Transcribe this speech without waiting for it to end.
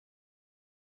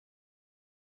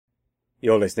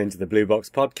You're listening to the Blue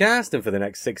Box Podcast, and for the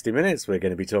next 60 minutes we're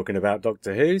going to be talking about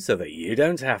Doctor Who so that you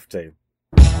don't have to.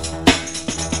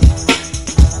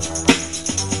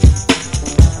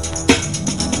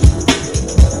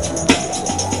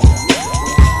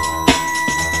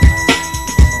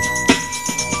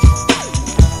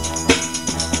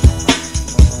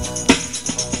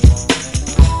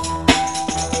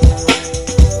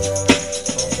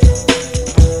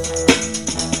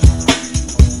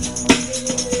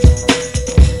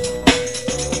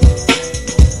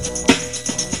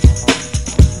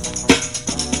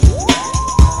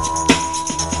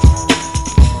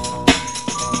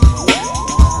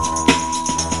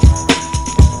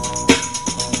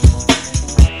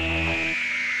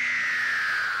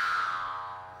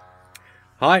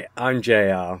 Hi, I'm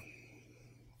JR.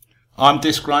 I'm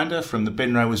Disc Grinder from the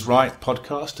Bin Row Was Right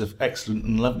podcast of Excellent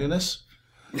and Loveliness.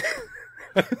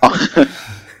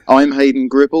 I'm Hayden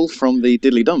Gribble from the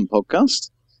Diddly Dum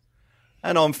podcast.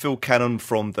 And I'm Phil Cannon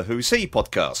from the Who See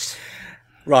podcast.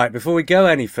 Right, before we go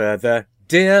any further,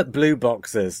 dear Blue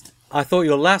Boxers, I thought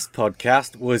your last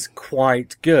podcast was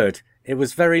quite good. It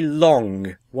was very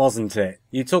long, wasn't it?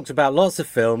 You talked about lots of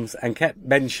films and kept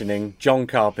mentioning John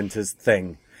Carpenter's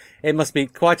Thing. It must be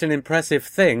quite an impressive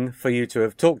thing for you to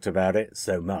have talked about it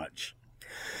so much.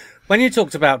 When you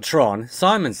talked about Tron,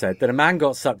 Simon said that a man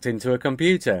got sucked into a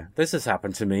computer. This has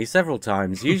happened to me several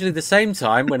times, usually the same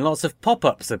time when lots of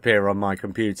pop-ups appear on my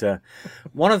computer.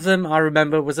 One of them, I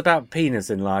remember, was about penis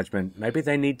enlargement. Maybe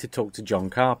they need to talk to John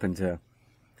Carpenter.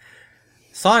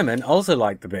 Simon also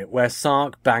liked the bit where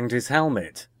Sark banged his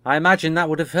helmet. I imagine that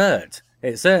would have hurt.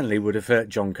 It certainly would have hurt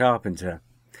John Carpenter.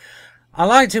 I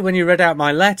liked it when you read out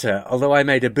my letter, although I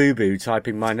made a boo-boo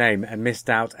typing my name and missed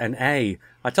out an A.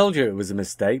 I told you it was a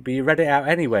mistake, but you read it out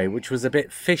anyway, which was a bit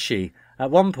fishy.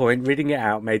 At one point, reading it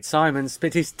out made Simon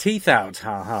spit his teeth out,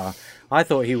 ha-ha. I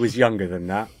thought he was younger than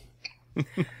that.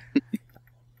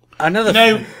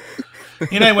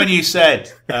 You know when you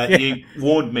said, you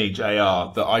warned me,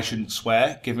 JR, that I shouldn't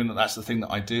swear, given that that's the thing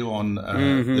that I do on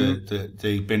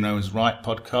the Bin Row Was Right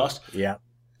podcast? Yeah.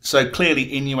 So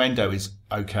clearly innuendo is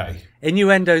okay.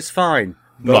 Innuendo's fine.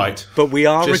 Right. But we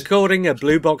are recording a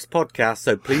Blue Box podcast,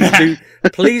 so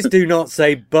please do not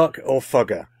say buck or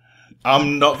fugger.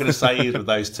 I'm not going to say either of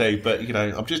those two, but you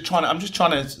know, I'm just trying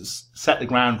to set the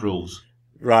ground rules.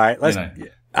 Right.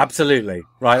 Absolutely.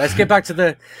 Right. Let's get back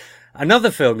to another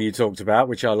film you talked about,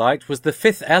 which I liked, was The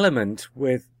Fifth Elephant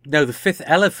with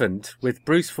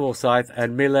Bruce Forsyth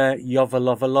and Mila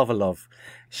Jovovich.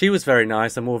 She was very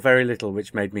nice and wore very little,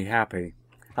 which made me happy.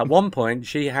 At one point,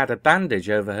 she had a bandage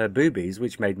over her boobies,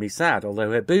 which made me sad,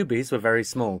 although her boobies were very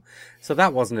small, so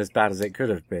that wasn't as bad as it could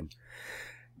have been.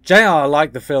 JR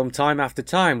liked the film Time After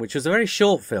Time, which was a very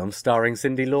short film starring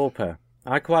Cyndi Lauper.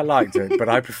 I quite liked it, but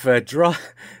I preferred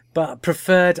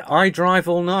I Drive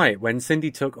All Night, when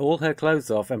Cyndi took all her clothes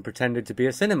off and pretended to be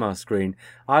a cinema screen.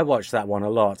 I watched that one a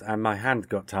lot, and my hand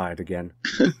got tired again.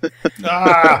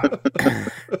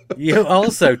 You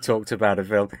also talked about a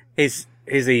film. His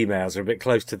emails are a bit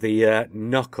close to the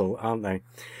knuckle, aren't they?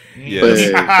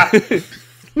 Yes.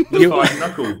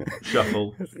 Knuckle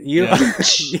shuffle.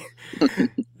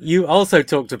 You also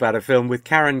talked about a film with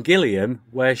Karen Gilliam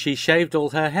where she shaved all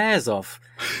her hairs off.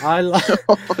 I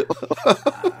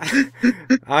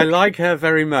like her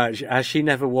very much, as she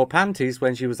never wore panties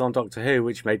when she was on Doctor Who,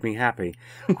 which made me happy.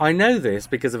 I know this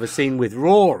because of a scene with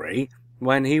Rory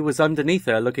when he was underneath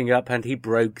her looking up and he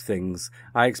broke things.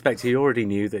 I expect he already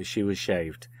knew that she was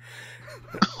shaved.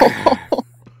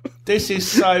 This is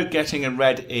so getting a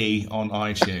red E on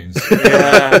iTunes.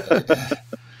 Yeah.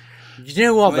 You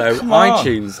know what, though?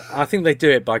 iTunes, I think they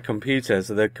do it by computer,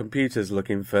 so the computer's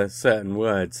looking for certain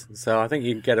words. So I think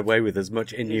you can get away with as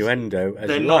much innuendo as you like.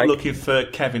 They're not looking for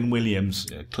Kevin Williams,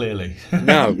 clearly.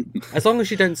 No, as long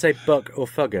as you don't say buck or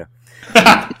fugger.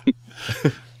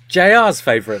 JR's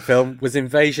favourite film was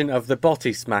Invasion of the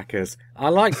Body Smackers. I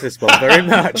liked this one very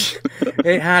much.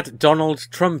 It had Donald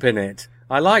Trump in it.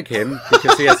 I like him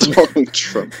because he has Donald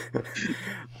Trump.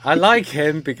 I like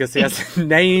him because he has a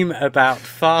name about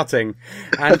farting,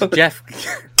 and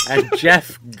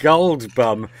Jeff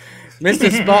Goldblum. Mr.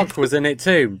 Spock was in it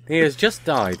too. He has just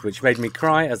died, which made me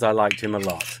cry as I liked him a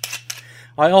lot.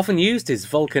 I often used his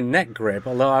Vulcan neck grip,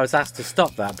 although I was asked to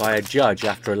stop that by a judge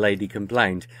after a lady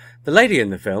complained. The lady in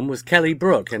the film was Kelly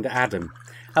Brook and Adam.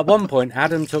 At one point,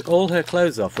 Adam took all her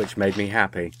clothes off, which made me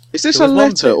happy. Is this a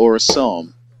letter or a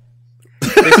psalm?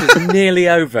 This is nearly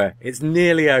over. It's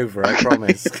nearly over, I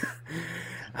promise.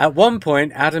 At one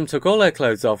point, Adam took all her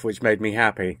clothes off, which made me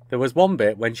happy. There was one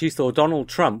bit when she saw Donald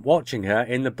Trump watching her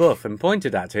in the buff and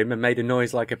pointed at him and made a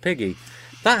noise like a piggy.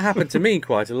 That happened to me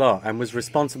quite a lot and was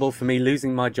responsible for me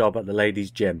losing my job at the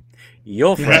ladies' gym.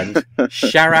 Your friend,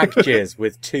 Sharak Jizz,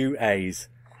 with 2 A's.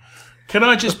 Can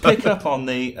I just pick up on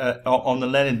the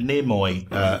Leonard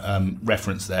Nimoy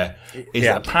reference there? Is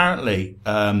that apparently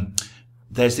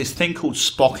there's this thing called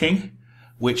spocking,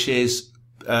 which is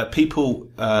people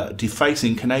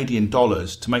defacing Canadian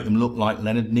dollars to make them look like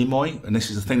Leonard Nimoy, and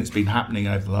this is a thing that's been happening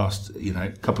over the last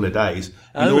couple of days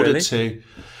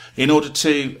in order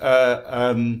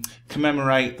to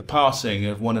commemorate the passing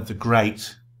of one of the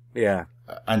great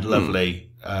and lovely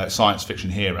science fiction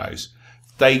heroes.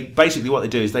 They basically, what they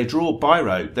do is they draw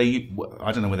biro.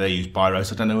 I don't know whether they use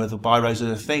biros. I don't know whether biros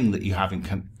are a thing that you have in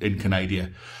Canada,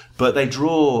 but they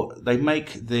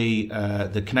make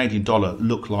the Canadian dollar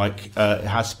look like it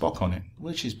has Spock on it,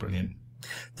 which is brilliant.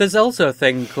 There's also a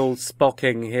thing called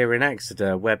spocking here in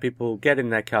Exeter, where people get in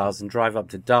their cars and drive up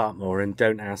to Dartmoor and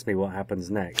don't ask me what happens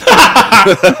next.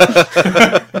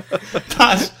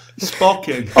 That's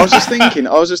spocking. I was just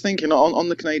thinking on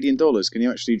the Canadian dollars, can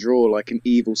you actually draw like an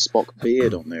evil Spock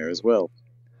beard on there as well?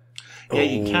 Yeah,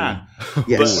 you can.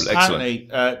 Yes. But apparently,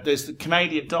 there's the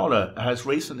Canadian dollar has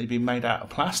recently been made out of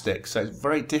plastic, so it's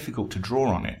very difficult to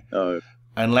draw on it. Oh.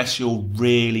 Unless you're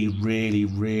really, really,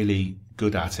 really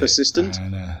good at it. Persistent?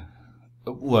 And,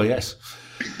 well, yes.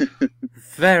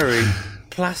 Very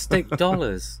plastic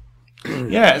dollars.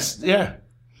 Yes, yeah.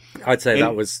 I'd say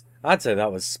that was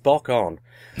Spock on.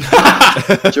 Do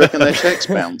you reckon their checks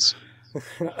bounce? It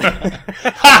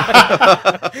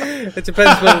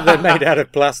depends whether they're made out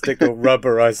of plastic or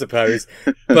rubber, I suppose.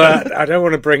 But I don't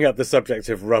want to bring up the subject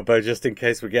of rubber just in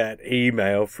case we get an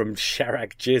email from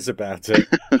Sharak Jizz about it.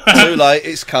 Too late,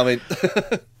 it's coming.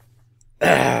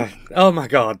 Oh my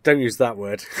God, don't use that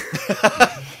word.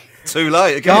 Too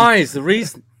late again. Guys, the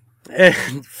reason...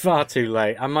 far too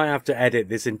late. I might have to edit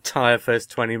this entire first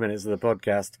 20 minutes of the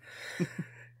podcast.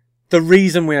 The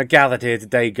reason we are gathered here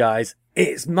today, guys,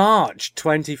 it's March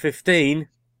 2015.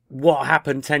 What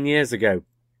happened 10 years ago?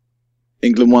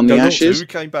 England won the Ashes.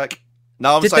 Doctor Who came back.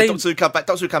 No, I'm saying Doctor Who come back.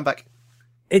 Doctor Who come back.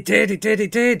 It did.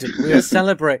 We are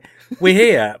celebrate. We're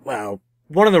here. Well,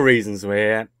 one of the reasons we're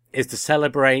here is to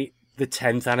celebrate the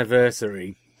 10th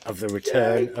anniversary of the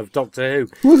return of Doctor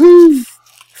Who. Woohoo!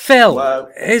 Phil,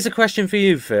 here's a question for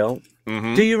you, Phil.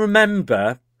 Mm-hmm. Do you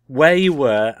remember where you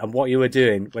were and what you were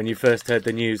doing when you first heard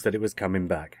the news that it was coming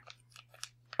back?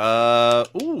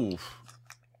 Ooh.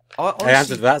 The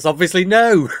answer to that's obviously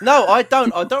no. No, I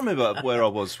don't remember where I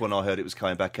was when I heard it was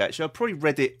coming back, actually. I probably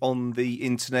read it on the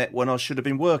internet when I should have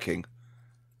been working.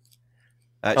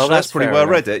 Actually, that's probably where I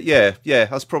read it. Yeah.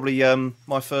 That's probably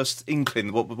my first inkling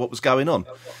of what was going on.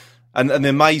 And the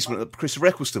amazement that Chris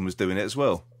Eccleston was doing it as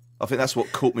well. I think that's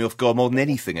what caught me off guard more than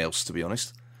anything else, to be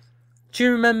honest. Do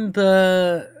you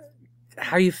remember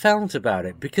how you felt about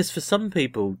it? Because for some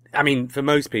people, I mean, for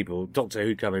most people, Doctor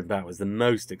Who coming back was the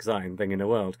most exciting thing in the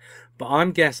world. But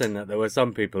I'm guessing that there were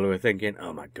some people who were thinking,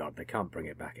 oh my God, they can't bring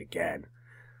it back again.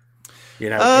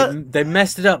 You know, they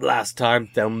messed it up last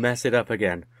time, they'll mess it up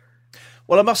again.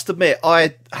 Well, I must admit,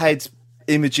 I had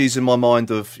images in my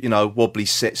mind of, wobbly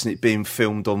sets and it being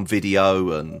filmed on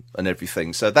video and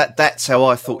everything. So that's how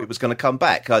I thought it was going to come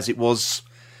back, as it was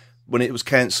when it was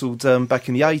cancelled back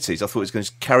in the 80s. I thought it was going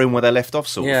to carry on where they left off,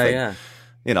 sort of thing. Yeah.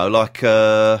 Like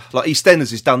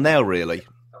EastEnders is done now, really,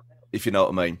 if you know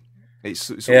what I mean. It's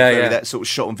sort of very that sort of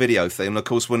shot on video thing. And of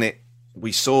course, when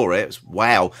we saw it, it was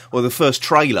wow. Well, the first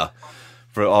trailer,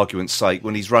 for argument's sake,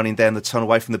 when he's running down the tunnel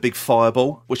away from the big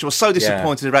fireball, which I was so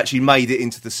disappointed they've actually made it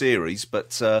into the series.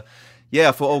 But I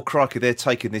thought, oh crikey, they're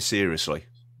taking this seriously.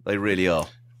 They really are.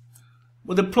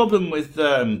 Well, the problem with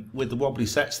the wobbly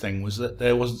sets thing was that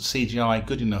there wasn't CGI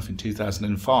good enough in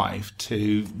 2005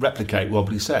 to replicate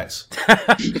wobbly sets.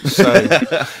 So,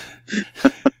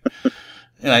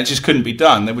 it just couldn't be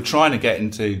done. They were trying to get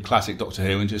into classic Doctor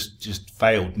Who and just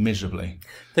failed miserably.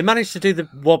 They managed to do the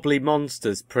wobbly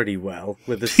monsters pretty well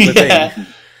with the Slitheen.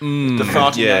 The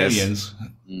farting aliens.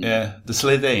 Yeah, the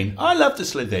Slitheen. I love the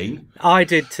Slitheen. I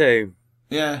did too.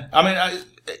 Yeah, I mean,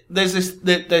 there's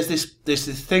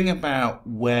this thing about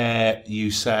where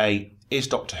you say, is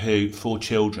Doctor Who for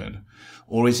children,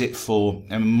 or is it for?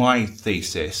 And my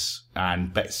thesis,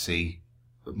 and Betsy,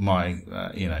 my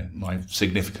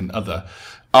significant other,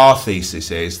 our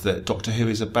thesis is that Doctor Who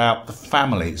is about the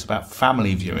family. It's about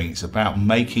family viewing. It's about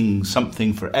making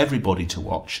something for everybody to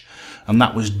watch, and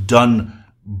that was done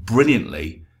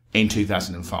brilliantly in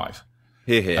 2005.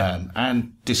 Here.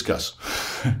 And discuss.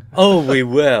 Oh, we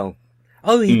will.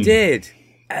 Oh, he did.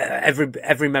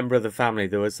 Every member of the family,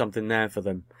 there was something there for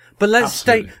them. But let's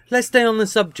stay on the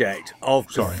subject of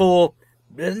before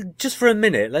just for a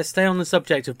minute, let's stay on the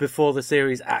subject of before the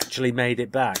series actually made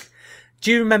it back.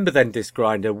 Do you remember then, Disc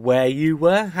Grinder, where you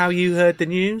were, how you heard the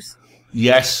news?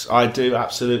 Yes, I do,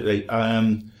 absolutely.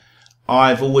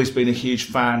 I've always been a huge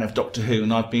fan of Doctor Who,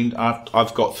 and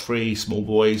I've got 3 small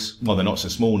boys. Well, they're not so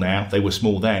small now; they were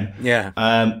small then. Yeah.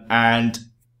 And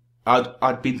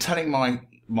I'd been telling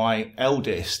my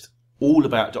eldest all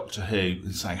about Doctor Who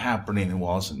and saying how brilliant it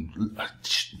was, and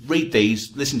read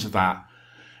these, listen to that.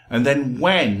 And then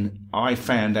when I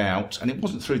found out, and it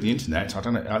wasn't through the internet, I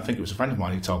don't know, I think it was a friend of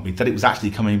mine who told me that it was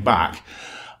actually coming back.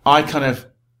 I kind of,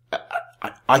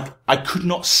 I could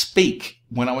not speak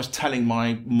when I was telling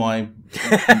my boy.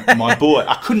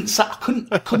 I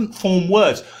couldn't form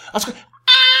words. I was going,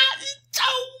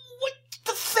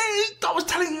 the thing I was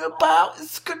telling you about,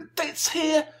 it's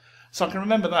here. So I can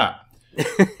remember that.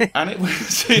 And it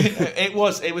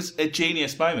was a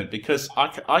genius moment, because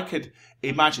I could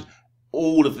imagine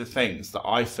all of the things that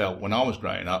I felt when I was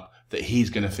growing up that he's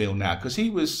going to feel now. Because he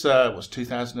was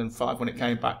 2005 when it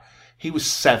came back. He was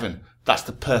 7. That's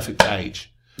the perfect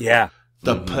age. Yeah.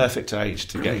 The perfect age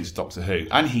to get into Doctor Who.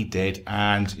 And he did.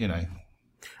 And, you know.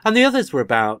 And the others were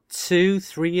about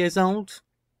 2-3 years old?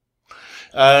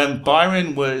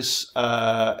 Byron was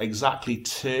exactly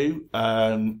 2.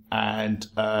 And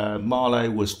Marlowe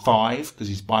was 5, because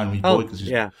he's binary boy.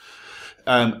 Yeah.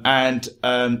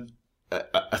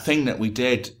 A thing that we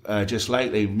did just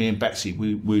lately, me and Betsy,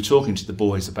 we were talking to the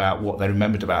boys about what they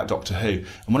remembered about Doctor Who. And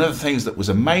one of the things that was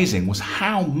amazing was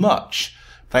how much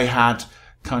they had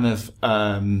kind of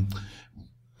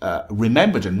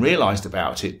remembered and realised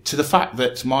about it, to the fact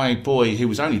that my boy, who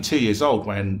was only 2 years old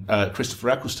when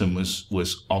Christopher Eccleston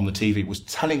was on the TV, was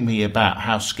telling me about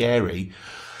how scary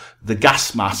the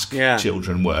gas mask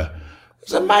children were.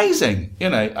 It's amazing,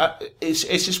 you know. It's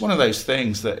just one of those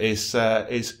things that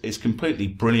is completely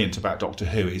brilliant about Doctor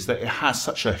Who, is that it has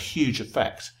such a huge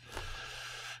effect.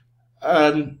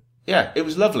 It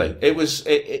was lovely.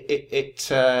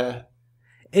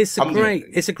 It's a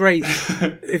great.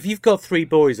 If you've got 3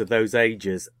 boys of those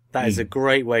ages, that is a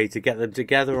great way to get them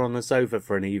together on the sofa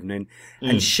for an evening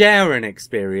and share an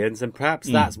experience. And perhaps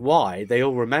that's why they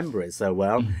all remember it so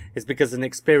well. It's because an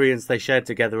experience they shared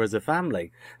together as a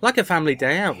family, like a family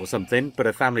day out or something, but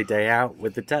a family day out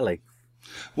with the telly.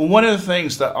 Well, one of the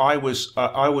things that I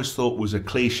always thought was a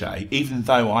cliche, even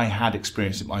though I had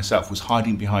experienced it myself, was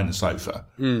hiding behind the sofa.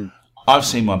 I've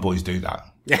seen my boys do that.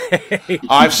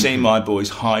 I've seen my boys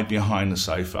hide behind the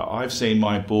sofa. I've seen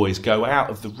my boys go out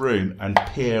of the room and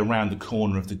peer around the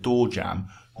corner of the door jamb,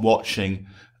 watching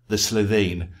the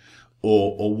Slovene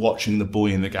or watching the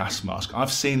boy in the gas mask.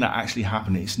 I've seen that actually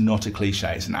happen. It's not a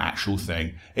cliche. It's an actual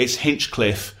thing. It's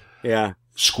Hinchcliffe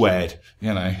squared,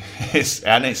 you know.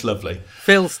 It's lovely.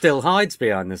 Phil still hides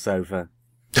behind the sofa.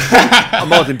 I'm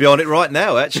hiding behind it right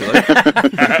now, actually.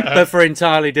 But for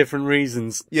entirely different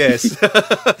reasons. Yes.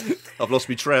 I've lost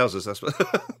my trousers. That's what.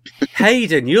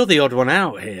 Hayden, you're the odd one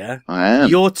out here. I am.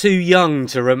 You're too young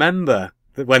to remember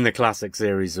when the classic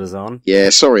series was on.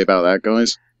 Yeah, sorry about that,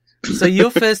 guys. So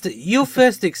your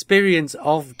first experience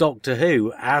of Doctor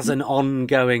Who as an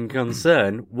ongoing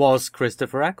concern was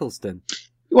Christopher Eccleston.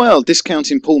 Well,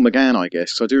 discounting Paul McGann, I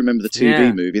guess. 'Cause I do remember the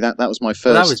TV movie. That was my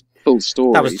first full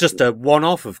story. That was just a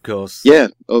one-off, of course. Yeah,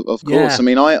 of course. Yeah. I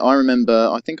mean, I remember.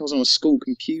 I think I was on a school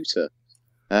computer,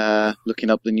 looking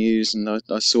up the news, and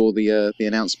I saw the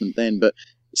announcement then. But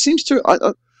it seems to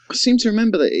I seem to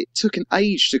remember that it took an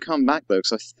age to come back, though,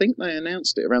 because I think they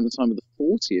announced it around the time of the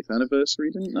 40th anniversary,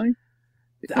 didn't they?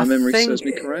 If my memory serves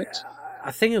me correct.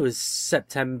 I think it was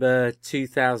September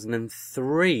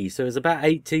 2003, so it was about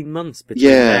 18 months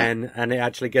between then and it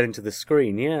actually getting to the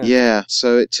screen, Yeah,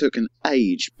 so it took an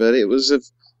age, but it was a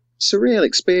surreal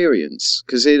experience,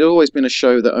 because it had always been a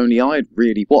show that only I'd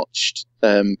really watched,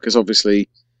 because obviously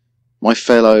my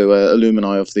fellow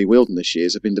alumni of the Wilderness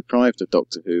years have been deprived of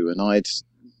Doctor Who, and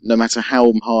no matter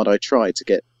how hard I tried to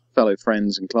get fellow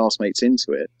friends and classmates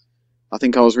into it, I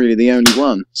think I was really the only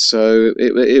one, so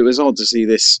it was odd to see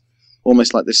this,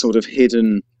 almost like this sort of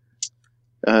hidden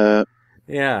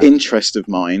interest of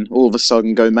mine all of a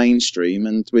sudden go mainstream,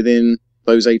 and within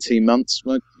those 18 months,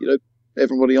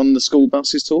 everybody on the school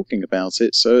bus is talking about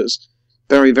it. So it's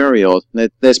very, very odd.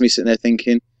 There's me sitting there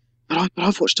thinking, but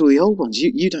I've watched all the old ones.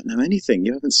 You don't know anything.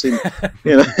 You haven't seen.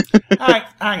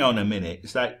 Hang on a minute.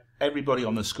 It's like everybody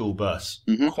on the school bus.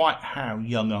 Quite how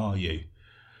young are you?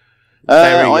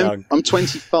 Very young. I'm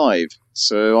 25.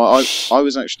 So I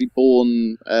was actually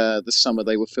born the summer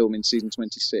they were filming season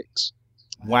 26.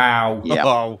 Wow. Yeah.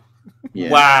 Oh. Yeah.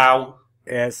 Wow.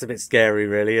 Yeah, it's a bit scary,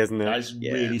 really, isn't it? That's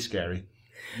really scary.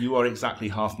 You are exactly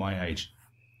half my age.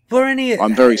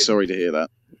 I'm very sorry to hear that.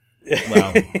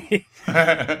 Well,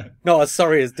 not as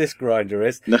sorry as Disc Grinder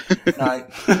is. No.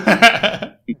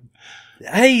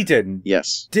 Hayden.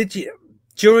 Yes. Did you,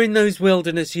 during those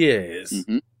wilderness years,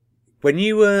 Mm-hmm. when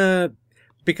you were,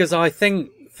 because I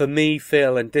think for me,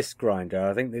 Phil and Disc Grinder,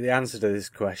 I think that the answer to this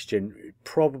question is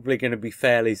probably going to be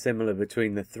fairly similar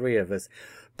between the three of us.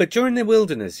 But during the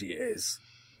wilderness years,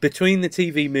 between the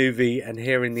TV movie and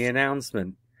hearing the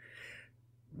announcement,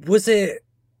 was it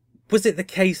the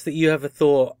case that you ever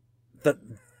thought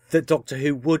that Doctor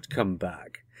Who would come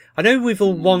back? I know we've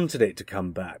all wanted it to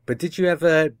come back, but did you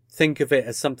ever think of it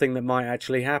as something that might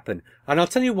actually happen? And I'll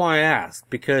tell you why I asked,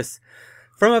 because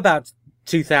from about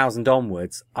 2000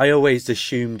 onwards, I always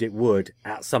assumed it would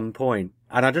at some point.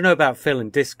 And I don't know about Phil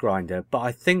and Disc Grinder, but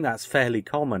I think that's fairly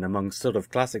common among sort of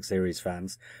classic series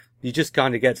fans. You just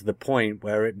kind of get to the point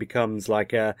where it becomes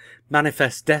like a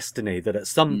manifest destiny that at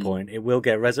some point it will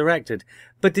get resurrected.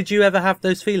 But did you ever have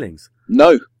those feelings?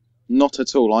 No, not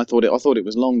at all. I thought it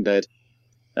was long dead.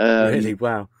 Really?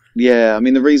 Wow. Yeah, I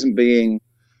mean, the reason being,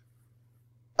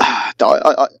 I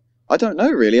don't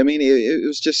know really. I mean, it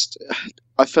was just,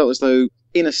 I felt as though,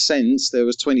 in a sense, there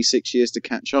was 26 years to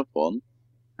catch up on.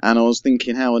 And I was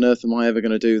thinking, how on earth am I ever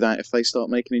going to do that if they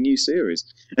start making a new series?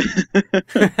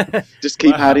 Just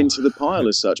keep adding to the pile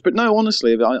as such. But no,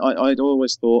 honestly, I'd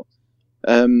always thought,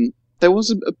 there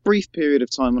was a brief period of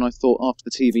time when I thought after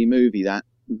the TV movie that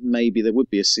maybe there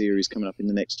would be a series coming up in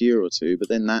the next year or two, but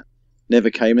then that never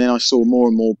came. And then I saw more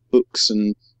and more books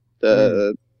and,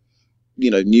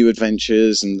 New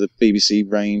Adventures and the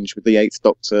BBC range with the Eighth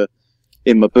Doctor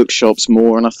in my bookshops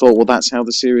more, and I thought, well, that's how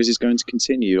the series is going to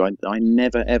continue. I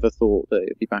never ever thought that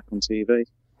it'd be back on TV.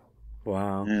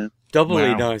 Wow. Yeah.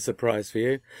 Doubly nice surprise for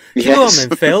you. Yes. Go on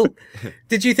then, Phil.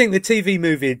 Did you think the TV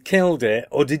movie had killed it,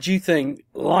 or did you think,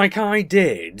 like I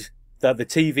did, that the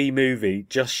TV movie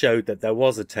just showed that there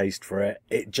was a taste for it,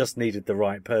 it just needed the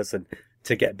right person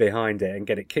to get behind it and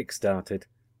get it kick-started?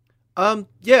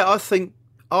 Yeah, I think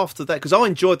after that, because I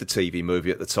enjoyed the TV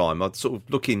movie at the time. I'm sort of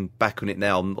looking back on it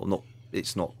now,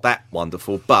 it's not that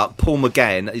wonderful, but Paul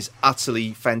McGann is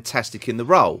utterly fantastic in the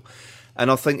role.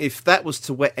 And I think if that was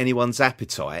to whet anyone's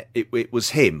appetite, it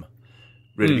was him,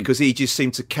 really, because he just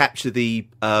seemed to capture the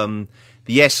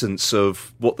essence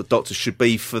of what the Doctor should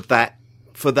be for that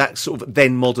sort of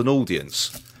then modern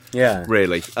audience. Yeah.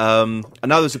 Really. I know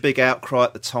there was a big outcry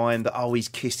at the time that, he's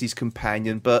kissed his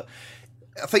companion, but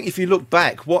I think if you look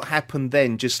back, what happened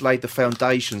then just laid the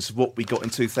foundations of what we got in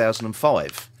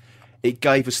 2005. It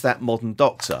gave us that modern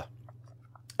Doctor.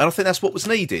 And I think that's what was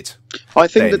needed. I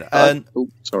think then.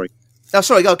 sorry. Oh,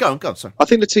 sorry, go on, sorry. I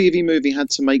think the TV movie had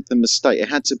to make the mistake. It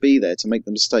had to be there to make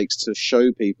the mistakes to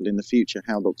show people in the future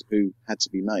how Doctor Who had to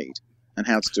be made and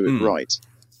how to do it right.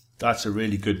 That's a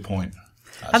really good point.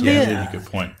 Yeah.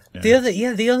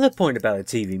 Yeah. The other point about the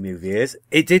TV movie is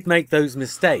it did make those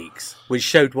mistakes, which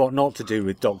showed what not to do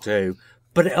with Doctor Who,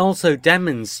 but it also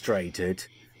demonstrated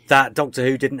that Doctor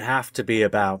Who didn't have to be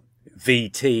about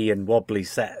VT and wobbly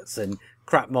sets and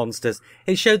crap monsters.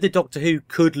 It showed that Doctor Who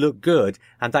could look good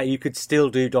and that you could still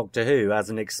do Doctor Who as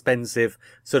an expensive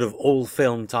sort of all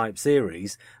film type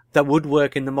series that would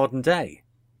work in the modern day.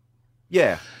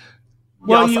 Yeah.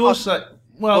 Well,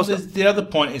 the other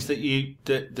point is that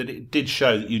that it did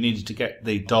show that you needed to get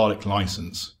the Dalek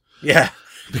license. Yeah.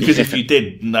 Because if you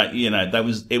did,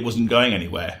 it wasn't going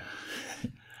anywhere.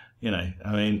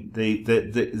 I mean,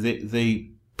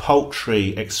 the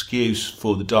paltry excuse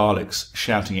for the Daleks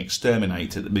shouting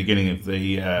 "exterminate" at the beginning of the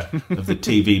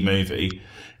TV movie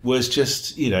was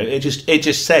just, it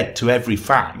just said to every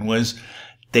fan was,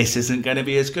 this isn't going to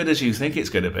be as good as you think it's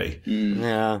going to be.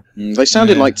 Yeah. They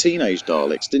sounded like teenage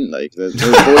Daleks, didn't they? Their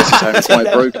voices haven't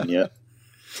quite broken yet.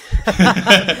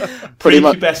 Pretty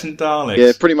much Prepubescent Daleks.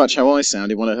 Yeah, pretty much how I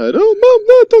sounded when I heard, "Oh, Mum,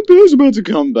 that Doctor Who's about to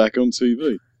come back on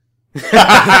TV."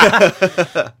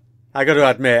 I got to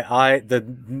admit,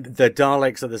 the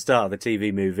Daleks at the start of the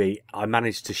TV movie, I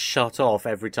managed to shut off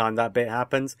every time that bit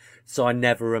happens, so I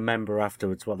never remember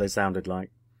afterwards what they sounded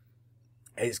like.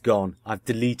 It's gone. I've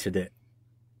deleted it.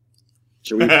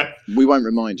 We won't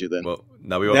remind you then. Well,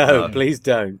 no, we won't. No, please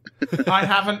don't. I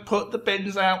haven't put the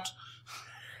bins out.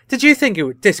 Did you think it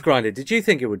would, Disc Grinder, did you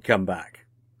think it would come back?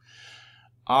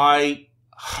 I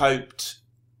hoped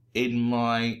in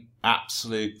my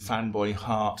absolute fanboy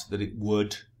heart that it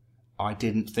would. I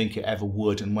didn't think it ever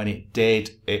would, and when it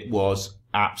did, it was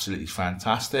absolutely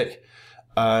fantastic.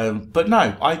 But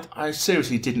no, I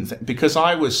seriously didn't think, because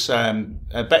I was,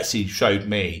 Betsy showed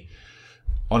me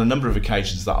on a number of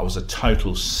occasions that I was a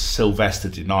total Sylvester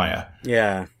denier.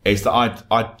 Yeah. Is that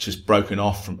I'd just broken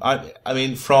off from, I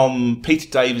mean, from Peter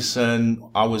Davison,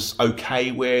 I was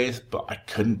okay with, but I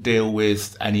couldn't deal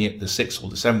with any of the 6th or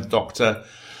the 7th Doctor.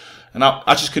 And I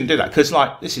just couldn't do that. Cause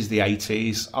like, this is the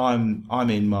 80s. I'm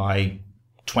in my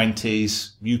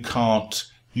 20s. You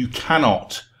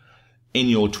cannot in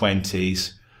your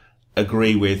 20s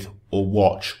agree with or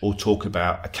watch or talk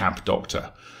about a camp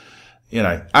Doctor. You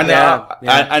know,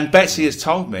 and Betsy has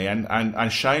told me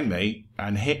and shown me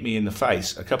and hit me in the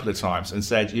face a couple of times and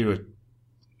said,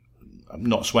 I'm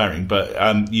not swearing,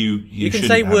 but you can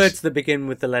say words that begin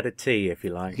with the letter T if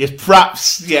you like. Yes,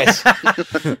 perhaps, yes.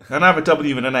 And I have a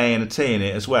W and an A and a T in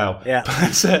it as well. Yeah.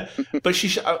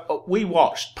 But we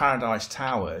watched Paradise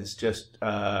Towers just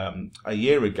a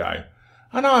year ago,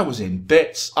 and I was in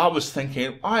bits. I was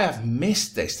thinking, I have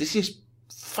missed this. This is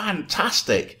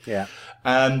fantastic. Yeah.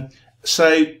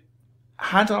 So,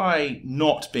 had I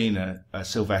not been a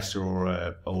Sylvester or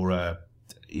a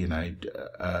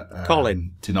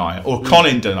Colin denier or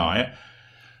Colin denier,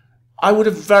 I would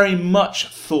have very much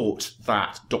thought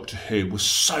that Doctor Who was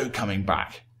so coming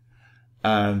back.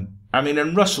 I mean,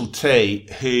 and Russell T,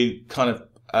 who kind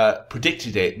of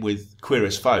predicted it with Queer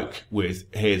as Folk,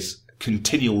 with his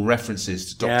continual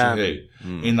references to Doctor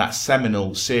Who in that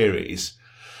seminal series.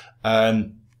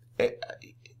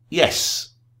 Yes.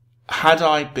 Had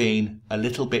I been a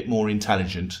little bit more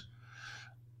intelligent,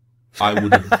 I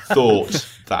would have thought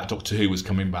that Doctor Who was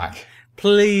coming back.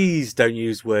 Please don't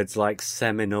use words like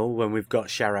seminal when we've got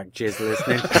Sharak Jizz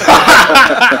listening.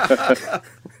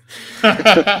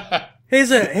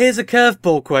 Here's a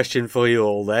curveball question for you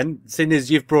all then, seeing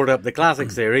as you've brought up the classic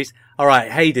series. All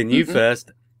right, Hayden, you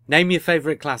first. Name your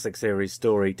favourite classic series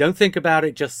story. Don't think about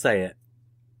it, just say it.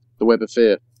 The Web of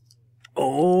Fear.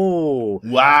 Oh.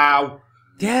 Wow.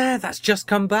 Yeah, that's just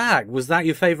come back. Was that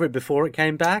your favourite before it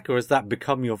came back, or has that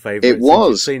become your favourite It since was.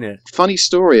 you've seen it? Funny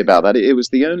story about that. It was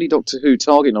the only Doctor Who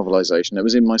target novelisation that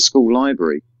was in my school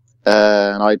library.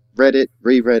 And I read it,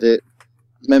 reread it,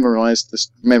 memorised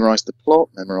the plot,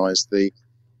 memorised the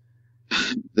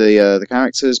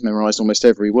characters, memorised almost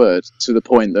every word, to the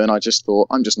point that I just thought,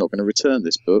 I'm just not going to return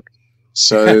this book.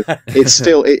 So it's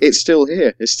still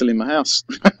here. It's still in my house.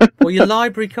 Well, your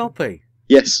library copy?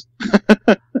 Yes.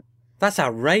 That's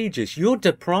outrageous. You're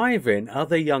depriving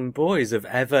other young boys of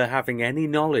ever having any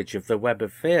knowledge of the Web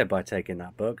of Fear by taking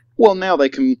that book. Well, now they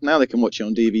can watch it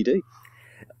on DVD.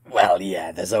 Well,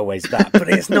 yeah, there's always that, but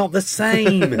it's not the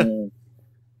same.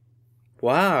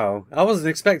 Wow, I wasn't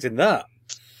expecting that.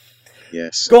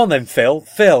 Yes. Go on then, Phil.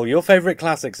 Phil, your favourite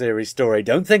classic series story.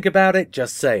 Don't think about it,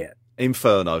 just say it.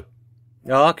 Inferno.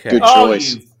 Okay. Good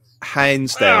choice.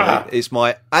 Hands down, it's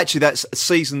my... Actually, that's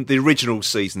the original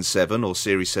Season 7, or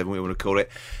Series 7, whatever you want to call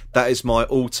it. That is my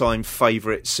all-time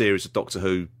favourite series of Doctor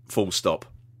Who, full stop.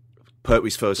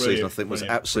 Pertwee's first season, I think, was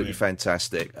absolutely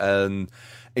fantastic. And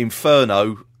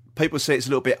Inferno, people say it's a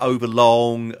little bit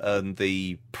overlong, and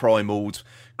the primal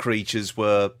creatures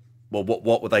were... Well,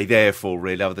 what were they there for,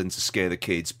 really, other than to scare the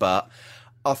kids? But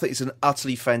I think it's an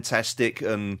utterly fantastic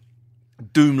and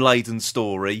doom-laden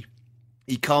story.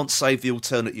 He can't save the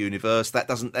alternate universe. That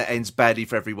ends badly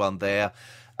for everyone there.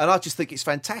 And I just think it's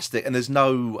fantastic. And there's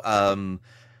no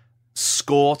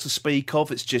score to speak of.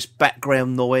 It's just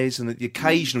background noise, and the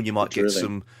occasional you might get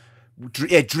some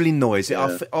drilling noise.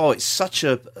 Yeah. It's such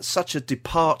a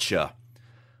departure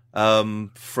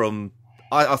from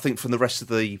I think from the rest of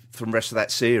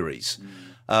that series.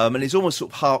 And it's almost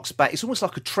sort of harks back. It's almost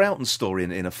like a Troughton story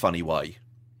in a funny way,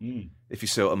 if you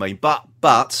see what I mean. But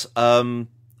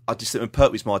I just think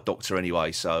Pertwee's my Doctor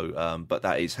anyway, so but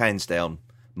that is hands down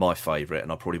my favourite,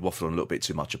 and I probably waffled on a little bit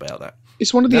too much about that.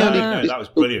 It's one of the only. No, that was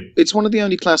brilliant. It's one of the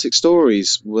only classic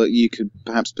stories where you could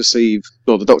perhaps perceive,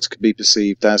 or the Doctor could be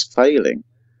perceived as failing,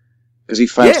 because he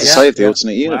failed to save the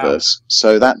alternate universe.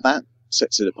 So that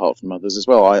sets it apart from others as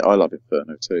well. I love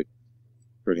Inferno too.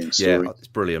 Brilliant story. Yeah, it's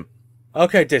brilliant.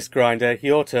 Okay, Disc Grinder,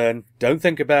 your turn. Don't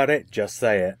think about it, just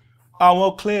say it. Oh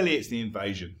well, clearly it's the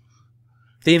invasion.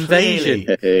 The invasion.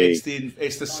 It's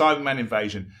the Cyberman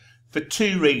invasion for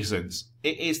two reasons.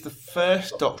 It is the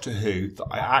first Doctor Who that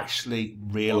I actually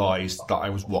realised that I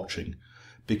was watching,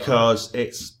 because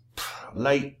it's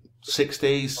late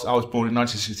 60s. I was born in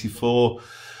 1964.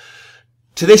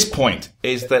 To this point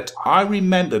is that I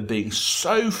remember being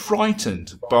so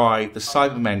frightened by the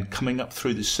Cybermen coming up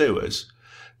through the sewers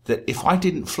that if I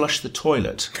didn't flush the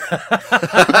toilet,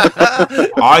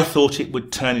 I thought it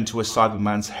would turn into a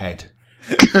Cyberman's head.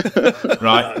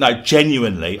 Right? No,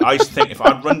 genuinely, I used to think if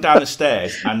I'd run down the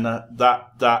stairs and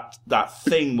that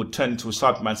thing would turn into a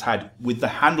Cyberman's head with the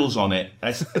handles on it,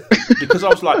 because I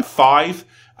was like 5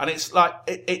 And it's like,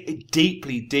 it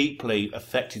deeply, deeply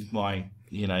affected my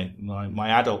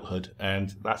adulthood,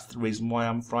 and that's the reason why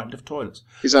I'm frightened of toilets.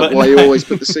 Is that why you always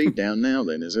put the seat down now,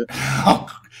 then, is it?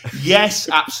 Yes,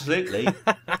 absolutely.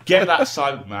 Get that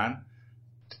Cyberman.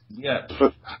 Yeah.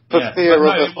 For fear of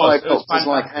a helicopter's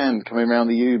like hand coming round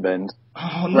the U-bend,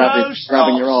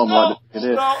 grabbing your arm like it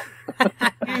is.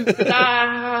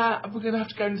 We're going to have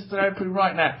to go into therapy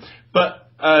right now. But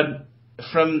there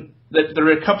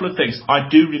are a couple of things. I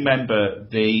do remember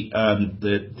the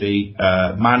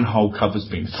manhole covers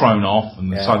being thrown off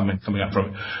and the Cybermen coming up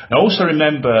from it. I also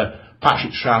remember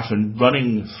Patrick Troughton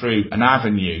running through an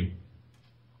avenue,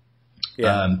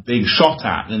 being shot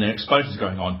at, and then explosions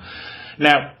going on.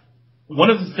 Now, one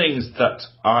of the things that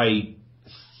I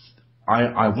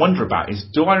wonder about is,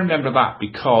 do I remember that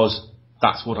because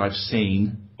that's what I've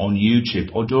seen on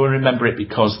YouTube, or do I remember it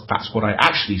because that's what I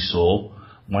actually saw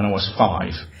when I was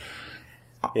 5?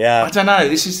 Yeah, I don't know.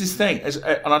 This is this thing,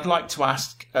 and I'd like to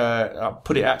ask,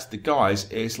 put it out to the guys.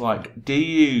 Is like,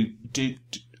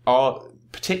 are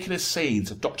particular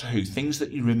scenes of Doctor Who things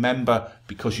that you remember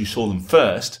because you saw them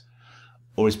first,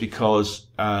 or is because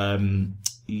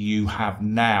you have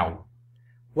now?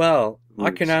 Well,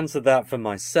 I can answer that for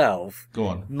myself. Go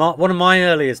on. One of my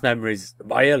earliest memories,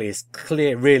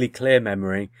 really clear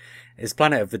memory, is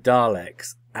Planet of the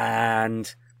Daleks.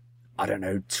 And, I don't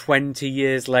know, 20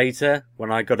 years later,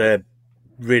 when I got a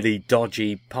really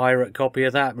dodgy pirate copy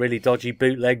of that, really dodgy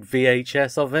bootleg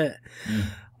VHS of it,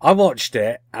 I watched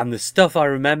it, and the stuff I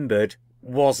remembered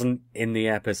wasn't in the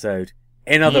episode.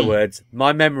 In other words,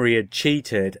 my memory had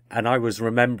cheated, and I was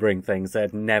remembering things that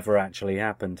had never actually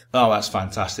happened. Oh, that's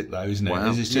fantastic, though, isn't it?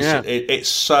 Wow. It's just, it's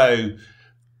so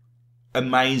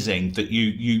amazing that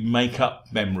you make up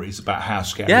memories about how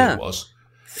scary it was.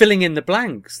 Filling in the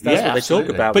blanks. That's what they talk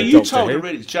about. But you told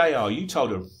you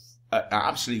told an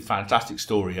absolutely fantastic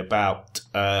story about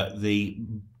the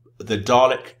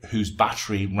Dalek whose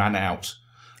battery ran out.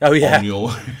 Oh yeah, on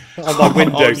your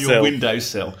windowsill. On your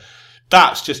windowsill.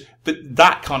 That's just, but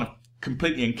that kind of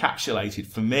completely encapsulated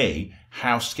for me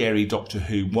how scary Doctor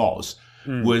Who was.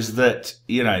 Was that,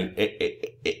 you know,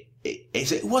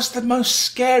 it was the most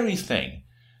scary thing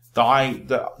that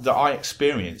I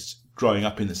experienced growing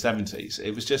up in the 70s.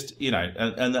 It was just, you know,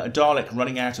 and a Dalek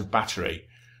running out of battery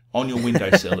on your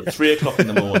windowsill at 3 o'clock in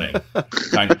the morning,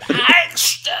 going,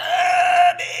 exterminate,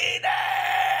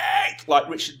 like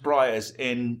Richard Briers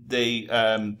in the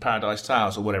Paradise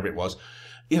Towers or whatever it was.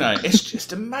 You know, it's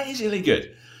just amazingly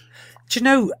good. Do you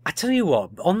know, I tell you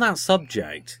what, on that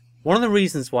subject, one of the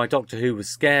reasons why Doctor Who was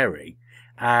scary,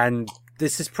 and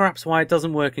this is perhaps why it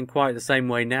doesn't work in quite the same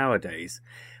way nowadays,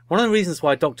 one of the reasons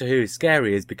why Doctor Who is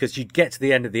scary is because you'd get to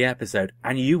the end of the episode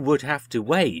and you would have to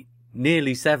wait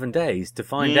nearly 7 days to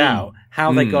find out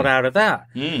how they got out of that.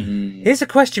 Here's a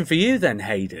question for you then,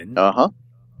 Hayden.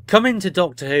 Come into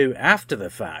Doctor Who after the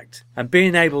fact and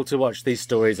being able to watch these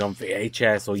stories on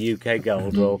VHS or UK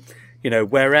Gold or, you know,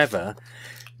 wherever.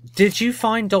 Did you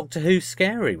find Doctor Who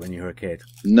scary when you were a kid?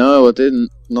 No, I didn't.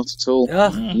 Not at all.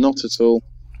 Not at all.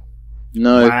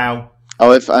 No. Wow.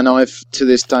 I've to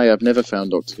this day I've never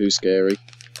found Doctor Who scary.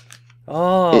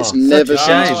 Oh, it's never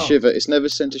sent a shiver. It's never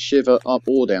sent a shiver up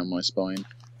or down my spine.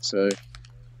 So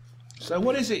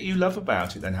what is it you love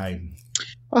about it then, Hayden?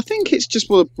 I think it's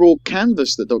just a broad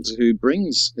canvas that Doctor Who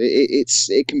brings.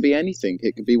 It can be anything.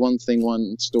 It can be one thing,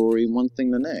 one story, and one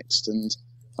thing the next. And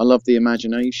I love the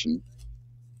imagination,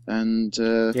 and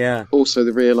also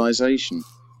the realization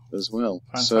as well.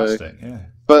 Fantastic, yeah.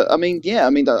 But I mean,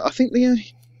 I think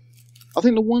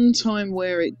the one time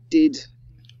where it did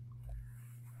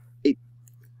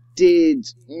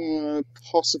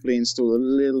possibly install a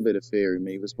little bit of fear in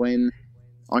me was when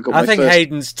I think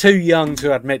Hayden's too young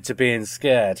to admit to being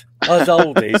scared. Us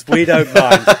oldies, we don't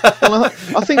mind. Well,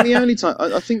 I think the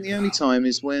only time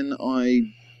is when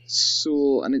I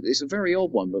saw, and it's a very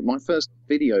odd one, but my first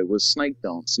video was Snake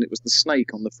Dance, and it was the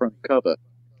snake on the front cover,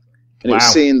 and it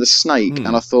was seeing the snake, and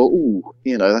I thought, ooh,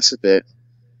 you know, that's a bit.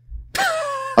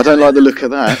 I don't like the look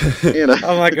of that, you know.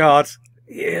 Oh my God.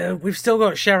 Yeah, we've still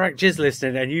got Sharak Jiz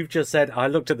listening, and you've just said, I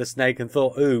looked at the snake and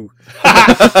thought, ooh.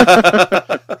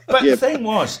 But the thing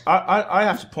was, I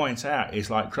have to point out, is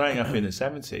like growing up in the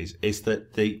 70s, is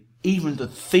that even the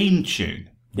theme tune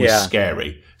was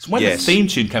scary. So when the theme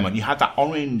tune came on, you had that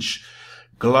orange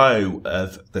glow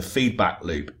of the feedback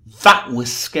loop. That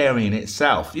was scary in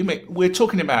itself. We're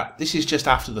talking about, this is just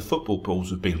after the football balls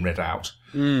have been read out.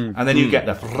 And then you get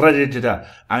the,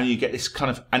 and you get this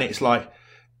kind of, and it's like,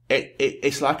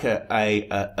 it's like a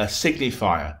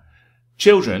signifier.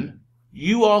 Children,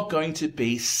 you are going to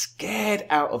be scared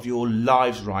out of your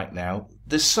lives right now.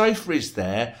 The sofa is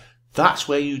there. That's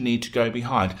where you need to go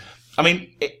behind. I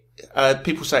mean,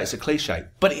 people say it's a cliche,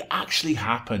 but it actually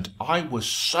happened. I was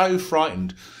so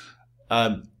frightened.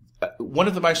 One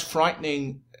of the most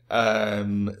frightening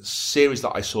series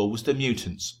that I saw was The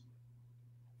Mutants.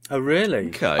 Oh, really?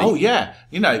 Okay. Oh, yeah.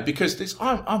 You know, because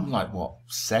I'm like, what,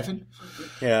 7?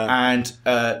 Yeah.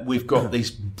 And we've got these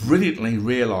brilliantly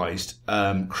realised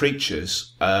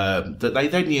creatures that they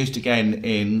then used again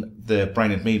in The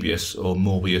Brain of Moebius, or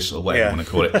Morbius, or whatever you want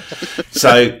to call it.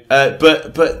 So,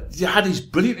 but you had these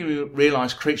brilliantly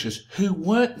realised creatures who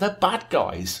weren't the bad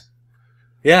guys.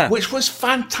 Yeah. Which was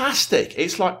fantastic.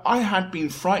 It's like I had been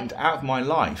frightened out of my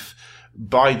life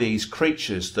by these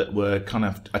creatures that were kind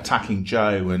of attacking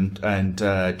Joe and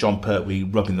John Pertwee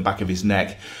rubbing the back of his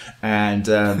neck, and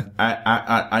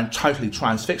totally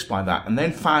transfixed by that, and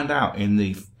then found out in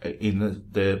the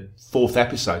 4th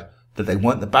episode that they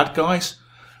weren't the bad guys.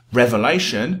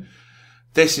 Revelation.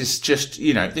 This is just,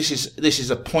 this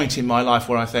is a point in my life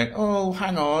where I think, oh,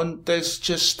 hang on, there's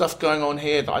just stuff going on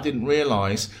here that I didn't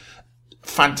realise.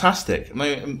 Fantastic. I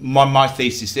mean, my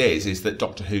thesis is that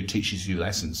Doctor Who teaches you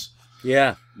lessons.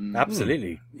 Yeah,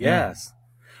 absolutely. Yes.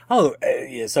 Oh,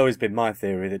 it's always been my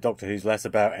theory that Doctor Who's less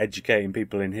about educating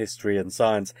people in history and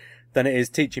science than it is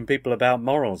teaching people about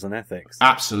morals and ethics.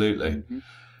 Absolutely. Mm-hmm.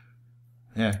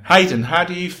 Yeah. Hayden, how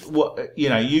do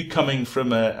you coming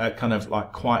from a kind of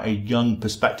like quite a young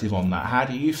perspective on that, how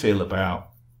do you feel about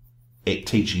it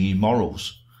teaching you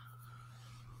morals?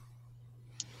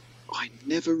 I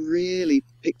never really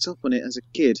picked up on it as a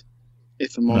kid,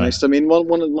 if I'm honest. I mean,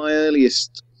 one of my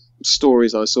earliest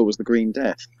stories I saw was The Green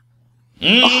Death.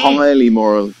 A highly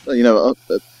moral, a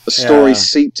story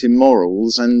seeped in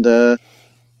morals, and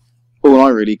all I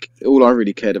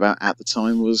really cared about at the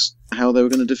time was how they were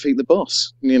going to defeat the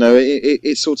boss.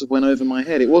 It sort of went over my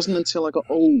head. It wasn't until I got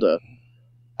older,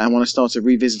 and when I started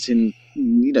revisiting,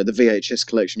 the VHS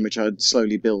collection, which I had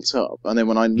slowly built up, and then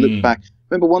when I looked back,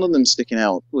 remember one of them sticking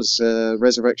out was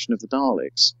Resurrection of the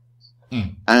Daleks.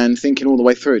 And thinking all the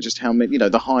way through it, just how many,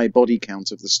 the high body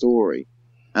count of the story,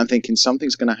 and thinking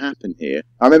something's going to happen here.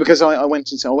 I remember because I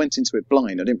went into it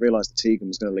blind. I didn't realise that Tegan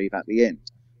was going to leave at the end,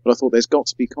 but I thought there's got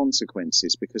to be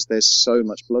consequences because there's so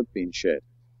much blood being shed.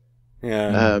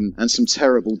 Yeah, and some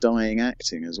terrible dying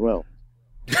acting as well.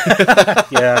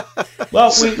 Yeah.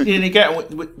 Well,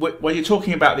 when you're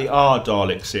talking about the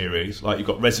Dalek series, like you've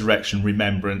got Resurrection,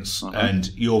 Remembrance, and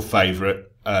your favourite,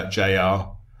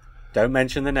 JR. Don't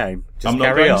mention the name. Just I'm not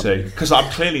carry going on. to, because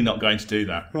I'm clearly not going to do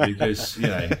that, because,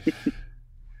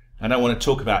 I don't want to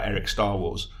talk about Eric Star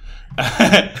Wars.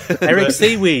 Eric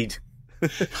Seaweed.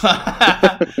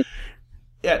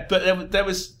 Yeah, but there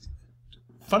was,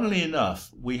 funnily enough,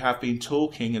 we have been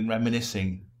talking and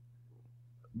reminiscing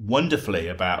wonderfully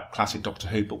about classic Doctor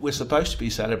Who, but we're supposed to be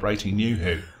celebrating New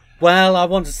Who. Well, I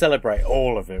want to celebrate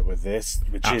all of it with this,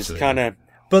 which is kind of...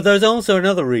 But there's also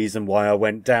another reason why I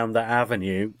went down that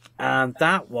avenue, and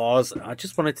that was I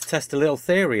just wanted to test a little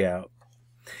theory out.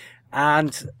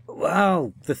 And,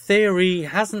 well, the theory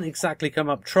hasn't exactly come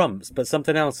up trumps, but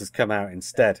something else has come out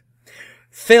instead.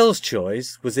 Phil's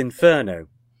choice was Inferno.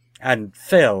 And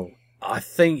Phil, I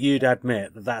think you'd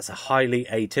admit that that's a highly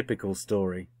atypical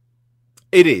story.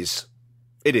 It is.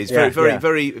 It is. Yeah,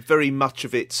 very much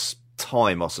of its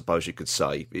time, I suppose you could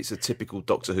say. It's a typical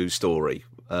Doctor Who story.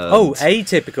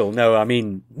 Atypical. No, I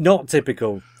mean, not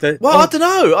typical. I don't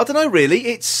know, really.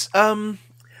 It's... the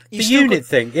unit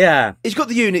thing, yeah. He's got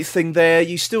the unit thing there.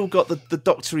 You still got the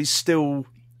Doctor is still...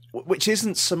 Which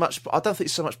isn't so much... I don't think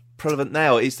it's so much prevalent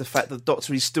now, is the fact that the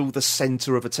Doctor is still the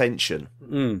centre of attention.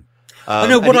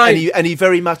 And he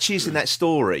very much is in that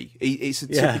story. It's a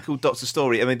typical Doctor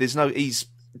story. I mean,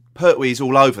 Pertwee is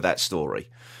all over that story,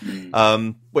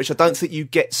 which I don't think you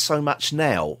get so much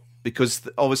now, because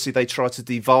obviously they try to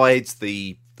divide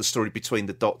the story between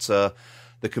the Doctor,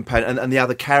 the companion, and the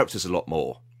other characters a lot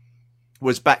more.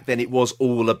 Whereas back then it was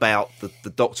all about the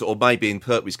Doctor, or maybe in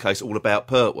Pertwee's case, all about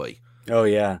Pertwee. Oh,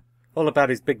 yeah. All about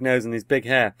his big nose and his big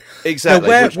hair. Exactly,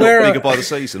 which got bigger by the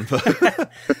season.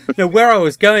 No, where I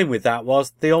was going with that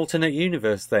was the alternate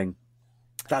universe thing.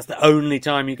 That's the only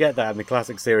time you get that in the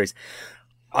classic series.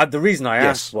 The reason I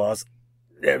asked was,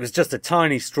 it was just a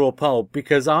tiny straw poll,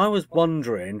 because I was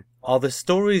wondering, are the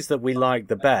stories that we like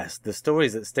the best, the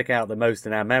stories that stick out the most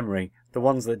in our memory, the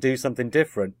ones that do something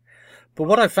different? But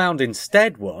what I found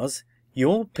instead was, you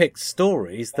all picked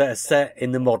stories that are set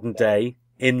in the modern day,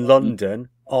 in London,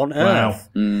 on Earth.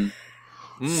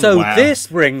 So this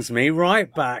brings me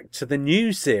right back to the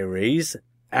new series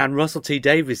and Russell T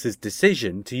Davies's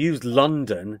decision to use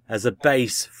London as a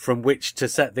base from which to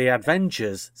set the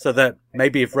adventures, so that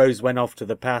maybe if Rose went off to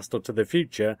the past or to the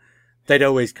future, they'd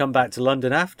always come back to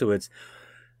London afterwards.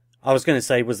 I was going to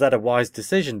say, was that a wise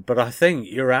decision? But I think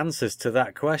your answers to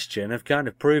that question have kind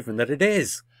of proven that it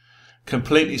is.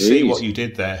 Completely see what you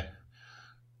did there.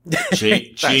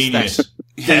 Genius.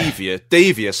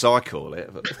 Devious, I call it.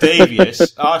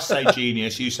 Devious. I say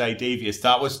genius. You say devious.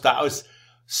 That was.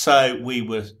 So we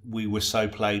were so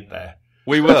played there.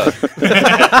 We were.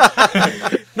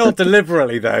 Not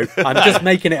deliberately, though. I'm just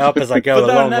making it up as I go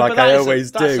along, like I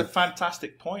always do. That's a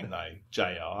fantastic point, though,